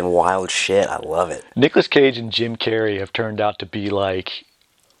him saying wild shit. I love it. Nicolas Cage and Jim Carrey have turned out to be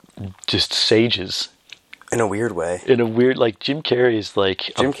just sages. In a weird way. In a weird, Jim Carrey is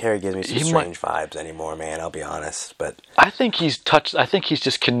Jim Carrey gives me some strange vibes anymore, man, I'll be honest, but... I think he's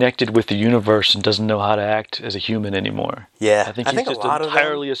just connected with the universe and doesn't know how to act as a human anymore. Yeah. I think he's just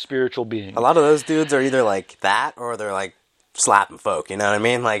entirely a spiritual being. A lot of those dudes are either that, or they're slapping folk, you know what I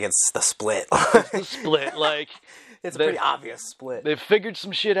mean? It's the split. It's the split, It's a pretty obvious split. They've figured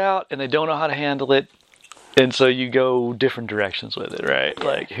some shit out, and they don't know how to handle it, and so you go different directions with it, right?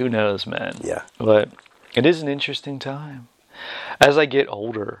 Yeah. Who knows, man? Yeah. But... it is an interesting time. As I get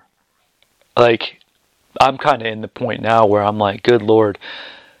older, I'm kind of in the point now where I'm like, good Lord,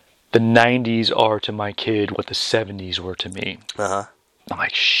 the 90s are to my kid what the 70s were to me. Uh-huh. I'm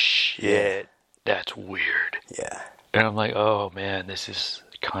like, shit, that's weird. Yeah. And I'm like, oh man, this is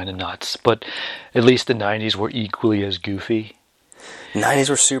kind of nuts. But at least the 90s were equally as goofy. 90s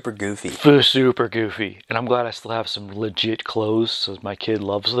were super goofy. Super goofy. And I'm glad I still have some legit clothes, so my kid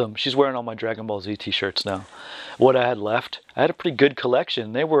loves them. She's wearing all my Dragon Ball Z t-shirts now. What I had left, I had a pretty good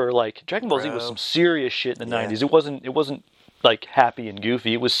collection. They were like, Dragon Ball Z was some serious shit in the 90s. It wasn't like happy and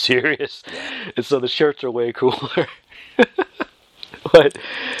goofy. It was serious. Yeah. And so the shirts are way cooler. But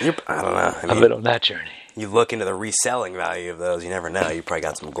I don't know. I've been on that journey. You look into the reselling value of those, you never know. You probably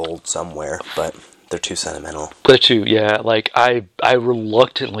got some gold somewhere, but they're too sentimental. They're too, yeah. Like I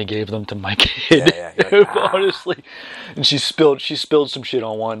reluctantly gave them to my kid. Yeah. Like, honestly. And she spilled some shit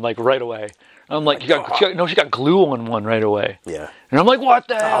on one like right away. I'm like, she got glue on one right away. Yeah. And I'm like, what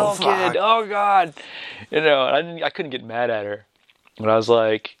the hell, kid? Oh God. You know, I couldn't get mad at her. But I was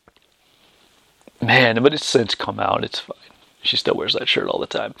like, man, but it's since come out. It's fine. She still wears that shirt all the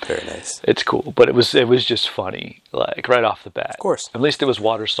time. Very nice. It's cool, but it was just funny, like right off the bat. Of course. At least it was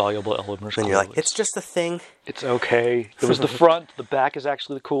water soluble Elmer's. And you're like, it's just a thing. It's okay. It was the front. The back is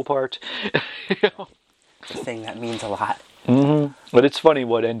actually the cool part. You know? It's a thing that means a lot. Mm-hmm. But it's funny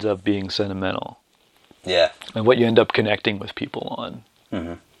what ends up being sentimental. Yeah. And what you end up connecting with people on.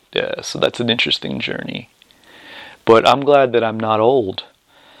 Mm-hmm. Yeah, so that's an interesting journey. But I'm glad that I'm not old.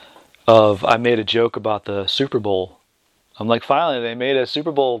 I made a joke about the Super Bowl. I'm like, finally, they made a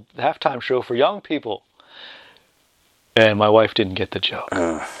Super Bowl halftime show for young people. And my wife didn't get the joke.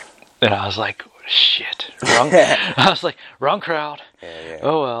 And I was like, shit. I was like, wrong crowd. Yeah.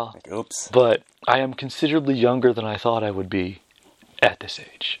 Oh, well. Like, oops. But I am considerably younger than I thought I would be at this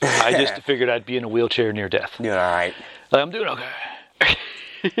age. I just figured I'd be in a wheelchair near death. Doing all right. Like, I'm doing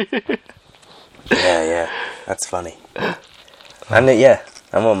okay. Yeah. That's funny.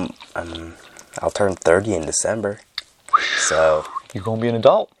 I'll turn 30 in December. So You're going to be an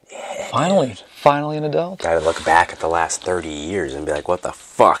adult. Yeah. Finally an adult. Gotta look back at the last 30 years and be like, what the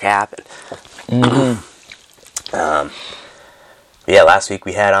fuck happened? Mm-hmm. Yeah, last week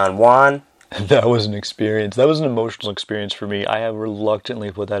we had on Juan. That was an experience. That was an emotional experience for me. I have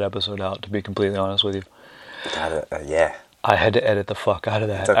reluctantly put that episode out, to be completely honest with you. Yeah. I had to edit the fuck out of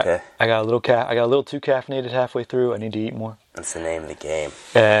that. It's okay. I got a little too caffeinated halfway through. I need to eat more. That's the name of the game.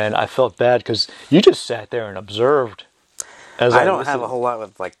 And I felt bad because you just sat there and observed. I don't have a whole lot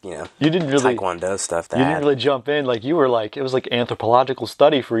with you didn't really Taekwondo stuff. You didn't really jump in like you were like it was like anthropological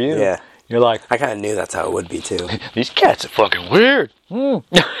study for you. Yeah. You're like, I kind of knew that's how it would be too. These cats are fucking weird. No,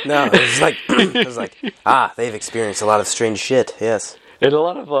 it was like they've experienced a lot of strange shit. Yes. And a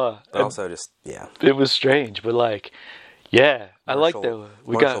lot of but also just it was strange, but like, yeah, I like that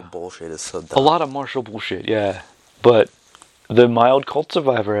we martial got bullshit is so dumb. a lot of martial bullshit, yeah, but the mild cult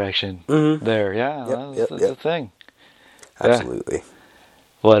survivor action there, that's a thing. Absolutely. Yeah.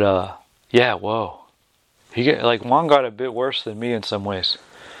 But yeah, whoa, Juan got a bit worse than me in some ways.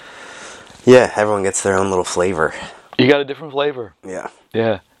 Yeah, everyone gets their own little flavor. You got a different flavor. Yeah.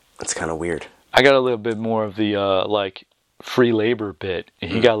 It's kind of weird. I got a little bit more of the like free labor bit,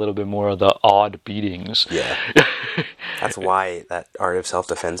 and he got a little bit more of the odd beatings. Yeah. That's why that Art of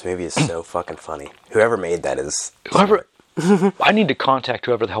Self-Defense movie is so fucking funny. Whoever made that is... Whoever... I need to contact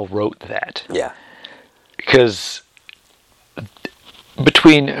whoever the hell wrote that. Yeah. Because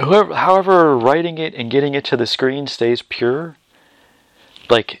between however writing it and getting it to the screen stays pure,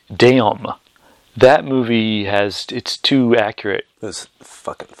 like, damn. That movie it's too accurate. It was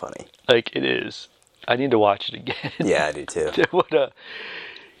fucking funny. Like, it is. I need to watch it again. Yeah, I do too.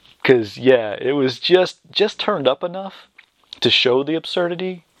 Because, it was just turned up enough to show the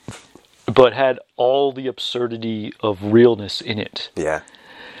absurdity, but had all the absurdity of realness in it. Yeah.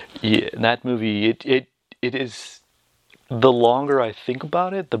 Yeah, and that movie, it is, the longer I think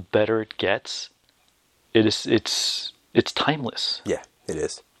about it, the better it gets. It's timeless. Yeah, it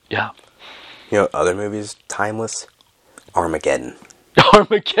is. Yeah. You know, other movies, timeless? Armageddon.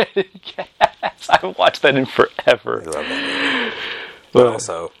 Armageddon, yes. I haven't watched that in forever. I love that movie. But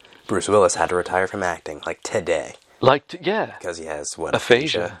also, Bruce Willis had to retire from acting, like today. Because he has,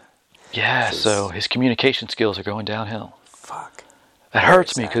 aphasia. Yeah, so his communication skills are going downhill. Fuck. That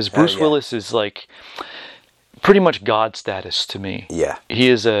hurts me, because Bruce Willis is like pretty much God status to me. Yeah. He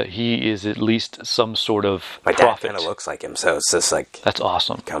is at least some sort of My prophet. dad kind of looks like him, so it's just like... That's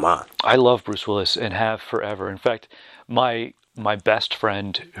awesome. Come on. I love Bruce Willis and have forever. In fact, my best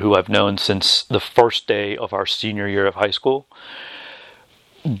friend, who I've known since the first day of our senior year of high school,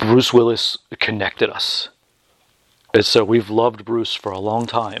 Bruce Willis connected us. And so we've loved Bruce for a long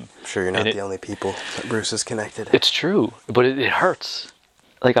time. I'm sure you're not the only people that Bruce is connected. It's true, but it hurts.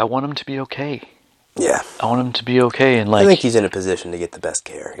 Like, I want him to be okay. Yeah. I want him to be okay, and like... I think he's in a position to get the best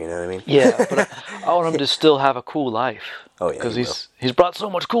care, you know what I mean? Yeah, but I want him to still have a cool life. Oh, yeah, because he's brought so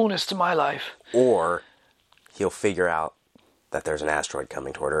much coolness to my life. Or he'll figure out that there's an asteroid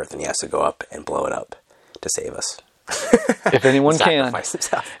coming toward Earth, and he has to go up and blow it up to save us. If anyone can, Sacrifice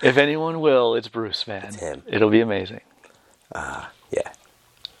himself. if anyone will, it's Bruce, man. It's him. It'll be amazing. Yeah.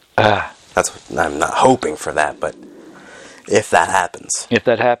 Ah. I'm not hoping for that, but if that happens. If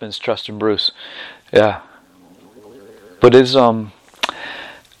that happens, trust in Bruce. Yeah. But it's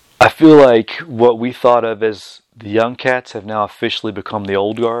I feel like what we thought of as the young cats have now officially become the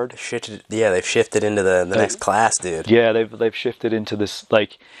old guard. They've shifted into the next class, dude. Yeah, they've shifted into this,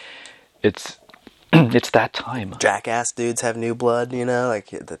 like, it's it's that time. Jackass dudes have new blood, you know, like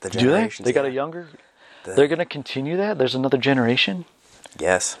the generations. Do they? They got a younger. They're gonna continue that. There's another generation.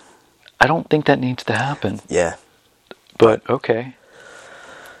 Yes. I don't think that needs to happen. Yeah. But okay.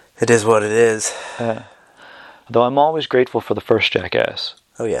 It is what it is. Though I'm always grateful for the first Jackass.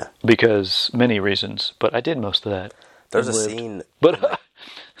 Oh yeah. Because many reasons, but I did most of that. There's a scene. But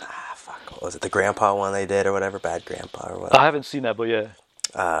Fuck. What was it the grandpa one they did or whatever? Bad Grandpa or whatever. I haven't seen that, but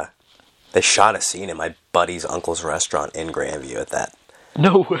yeah. They shot a scene in my buddy's uncle's restaurant in Grandview at that.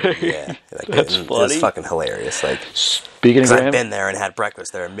 No way. Yeah, like, That's it funny. was fucking hilarious. Like, speaking of because I've Grandview, been there and had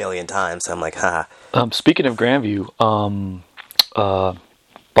breakfast there a million times, so I'm like, haha. Speaking of Grandview,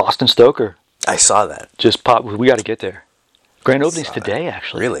 Boston Stoker I saw that. just popped. We got to get there. Grand opening's today,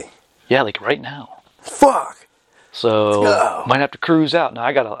 actually. Really? Yeah, like right now. Fuck. So go. might have to cruise out. Now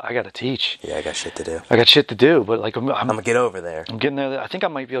I gotta teach. Yeah, I got shit to do. I got shit to do, but like I'm gonna get over there. I'm getting there. I think I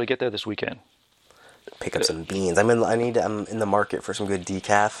might be able to get there this weekend. Pick up some beans. I'm in the market for some good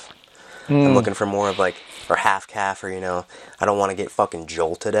decaf. I'm looking for more of like, or half calf, or you know, I don't want to get fucking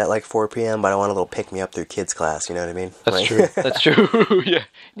jolted at like 4 p.m., but I want a little pick me up through kids class. You know what I mean? That's Like, true. That's true. Yeah,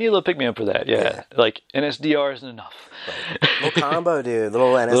 you need a little pick me up for that. Yeah, like NSDR isn't enough. Little combo, dude.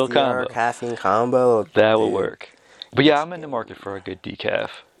 Little NSDR Little combo. caffeine combo. That will dude. work. But yeah, I'm in the market for a good decaf.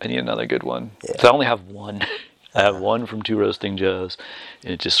 I need another good one. Yeah. So I only have one. I have one from Two Roasting Joes,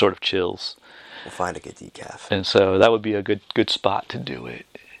 and it just sort of chills. We'll find a good decaf. And so that would be a good spot to do it.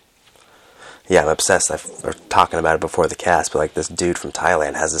 Yeah, I'm obsessed. We're talking about it before the cast, but like this dude from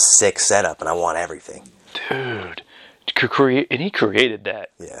Thailand has a sick setup, and I want everything. Dude, he created that.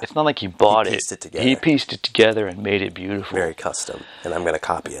 Yeah. It's not like he bought He it. pieced it together. He pieced it together and made it beautiful. Very custom, and I'm gonna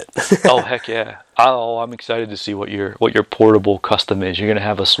copy it. Oh heck yeah! Oh, I'm excited to see what your portable custom is. You're gonna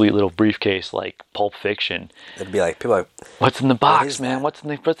have a sweet little briefcase like Pulp Fiction. It'd be like people are. What's in the box, is man?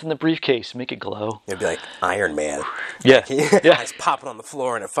 that? What's in the briefcase? Make it glow. It'd be like Iron Man. Yeah, Yeah. yeah. It's popping on the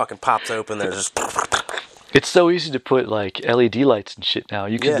floor, and it fucking pops open. There's just It's so easy to put like LED lights and shit now.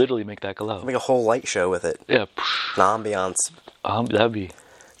 You can Yeah. literally make that glow. make a whole light show with it. Yeah, An ambiance. that'd be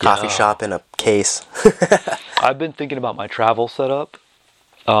Coffee yeah. shop in a case. I've been thinking about my travel setup,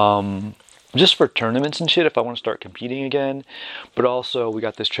 just for tournaments and shit if I want to start competing again. But also, we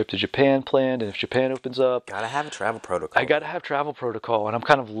got this trip to Japan planned, and if Japan opens up, Gotta have a travel protocol. I gotta have travel protocol, and I'm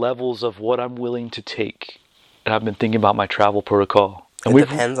kind of levels of what I'm willing to take. And I've been thinking about my travel protocol. And It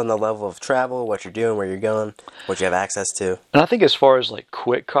depends on the level of travel, what you're doing, where you're going, what you have access to. And I think as far as like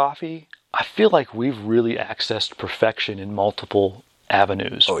quick coffee, I feel like we've really accessed perfection in multiple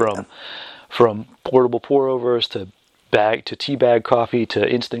avenues, from portable pour overs to tea bag coffee to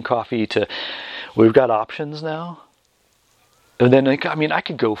instant coffee to we've got options now. And then like, I mean, I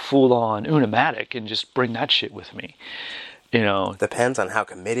could go full on Unimatic and just bring that shit with me. You know, Depends on how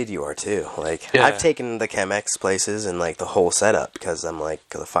committed you are too. Like Yeah. I've taken the Chemex places and like the whole setup because I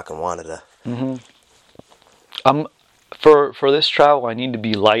fucking wanted to. for this travel, I need to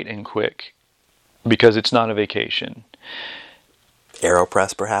be light and quick because it's not a vacation.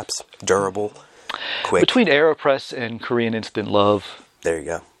 AeroPress perhaps, durable, quick. Between AeroPress and Korean Instant Love, There you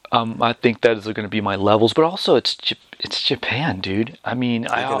go. I think that is going to be my levels. But also, it's Japan, dude. I mean,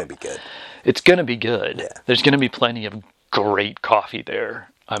 It's gonna be good. It's going to be good. Yeah. There's going to be plenty of great coffee there.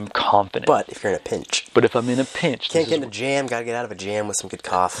 I'm confident. But if you're in a pinch, But if I'm in a pinch, can't get in a jam. Gotta get out of a jam with some good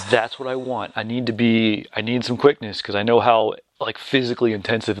coffee. that's what I want. I need some quickness because I know how like physically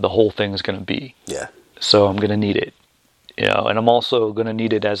intensive the whole thing is going to be. Yeah. So I'm going to need it. You know, and I'm also going to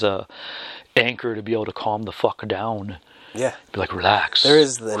need it as a anchor to be able to calm the fuck down. Yeah. Be like, relax. There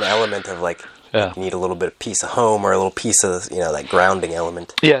is an element of like Yeah. you need a little bit of piece of home or a little piece of that grounding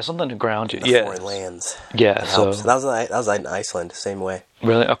element. Yeah, something to ground you. The Yeah. foreign lands. Yeah, It so helps. That was in Iceland, same way.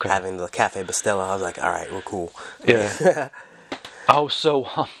 really okay. Having the Cafe Bustelo, I was like, all right, we're cool. Yeah. Oh,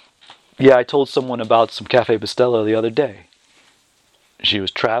 so yeah, I told someone about some Cafe Bustelo the other day. She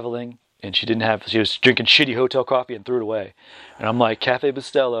was traveling and she was drinking shitty hotel coffee and threw it away. And I'm like, Cafe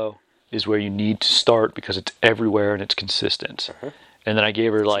Bustelo is where you need to start because it's everywhere and it's consistent. And then I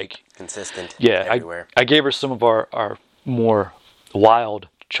gave her like Consistent. yeah, Everywhere. I gave her some of our more wild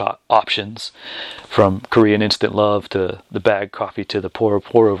options, from Korean instant love to the bag coffee to the pour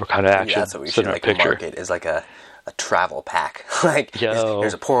over kind of action. That's what we should market is like a travel pack. Like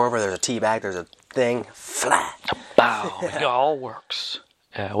there's a pour over, there's a tea bag, there's a thing, flat. Bow, it all works.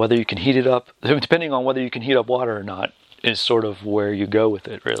 Yeah, whether you can heat it up, depending on whether you can heat up water or not, is sort of where you go with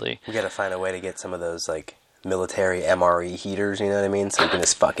it, really. We gotta find a way to get some of those like military MRE heaters, you know what I mean? So you can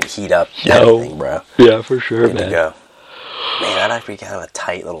just fucking heat up everything, bro. Yeah, for sure, Good to go. Man, that'd have to be kind of a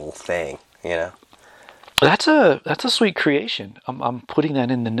tight little thing, you know? That's a sweet creation. I'm putting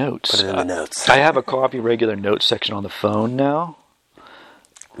that in the notes. Put it in the notes. I have a coffee regular notes section on the phone now.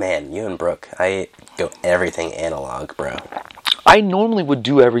 Man, you and Brooke, I go everything analog, bro. I normally would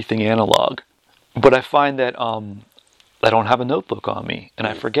do everything analog, but I find that I don't have a notebook on me, and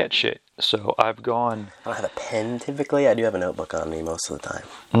I forget shit. So I've gone... I don't have a pen, typically. I do have a notebook on me most of the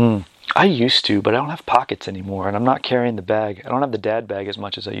time. I used to, but I don't have pockets anymore, and I'm not carrying the bag. I don't have the dad bag as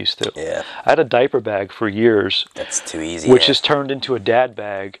much as I used to. Yeah. I had a diaper bag for years. That's too easy. Which has turned into a dad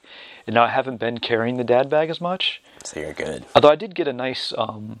bag, and now I haven't been carrying the dad bag as much. So you're good. Although I did get a nice,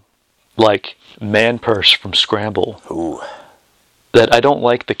 man purse from Scramble. Ooh. That I don't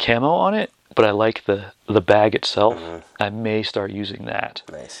like the camo on it, but I like the bag itself. Mm-hmm. I may start using that.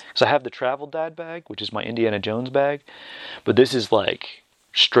 Nice. So I have the travel dad bag, which is my Indiana Jones bag, but this is like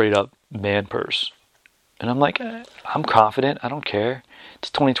straight up man purse. And I'm like, I'm confident. I don't care. It's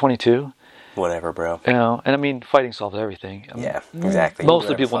 2022. Whatever, bro. You know, and I mean, fighting solves everything. Yeah, exactly. Most of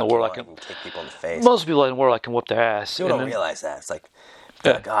the people in the world, kick people in the face. Most people in the world, I can whoop their ass. People don't realize that. It's like,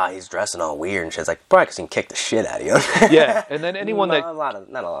 he's dressing all weird and shit. It's like, probably because he can kick the shit out of you. Yeah, and then anyone not a lot,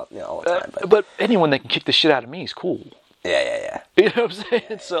 you know, all the time. But anyone that can kick the shit out of me is cool. Yeah. You know what I'm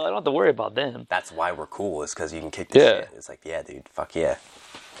saying? So I don't have to worry about them. That's why we're cool, is because you can kick the shit. It's like, yeah, dude, fuck yeah.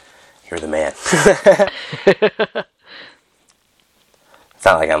 You're the man. It's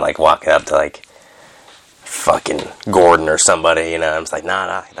not like I'm like walking up to like fucking Gordon or somebody, you know. I'm just like,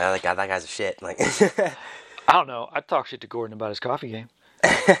 nah, that guy's a shit. Like, I don't know. I talk shit to Gordon about his coffee game.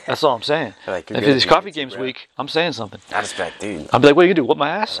 That's all I'm saying. Like, if his coffee game's weak, I'm saying something. I just be like, dude. I'm like, what are you gonna do? Whoop my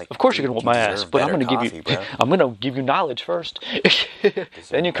ass? Like, of course you're gonna whoop my ass, but I'm gonna give you. I'm gonna give you knowledge first.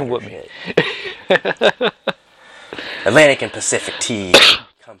 Then you can whoop me. Atlantic and Pacific Tea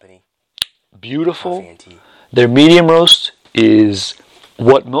Company. Beautiful. Coffee and tea. Their medium roast is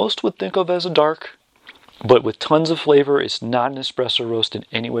what most would think of as a dark, but with tons of flavor. It's not an espresso roast in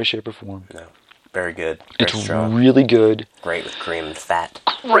any way, shape, or form. No. Very good. It's strong. Really good. Great with cream and fat.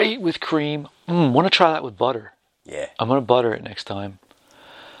 Great with cream. Want to try that with butter. Yeah. I'm going to butter it next time.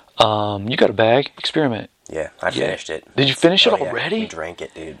 You got a bag? Experiment. Yeah, I finished it. Did you finish it already? We drank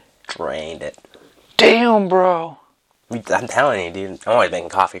it, dude. Drained it. Damn, bro. I'm telling you, dude. I'm always making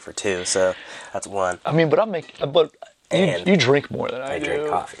coffee for two, so that's one. I mean, but you drink more than I do. I drink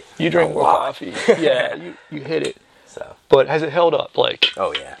coffee. You drink more coffee. Yeah, you hit it. So. But has it held up? Like.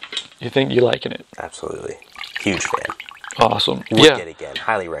 Oh yeah. You think you're liking it? Absolutely. Huge fan. Awesome. Would get again.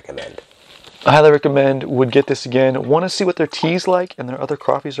 Highly recommend. I highly recommend. Would get this again. Want to see what their tea's like and their other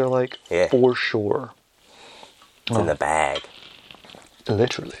coffees are like? Yeah. For sure. It's in the bag.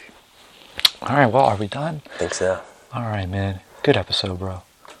 Literally. All right. Well, are we done? I think so. All right, man. Good episode, bro.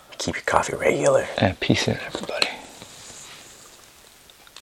 Keep your coffee regular. And peace in, everybody.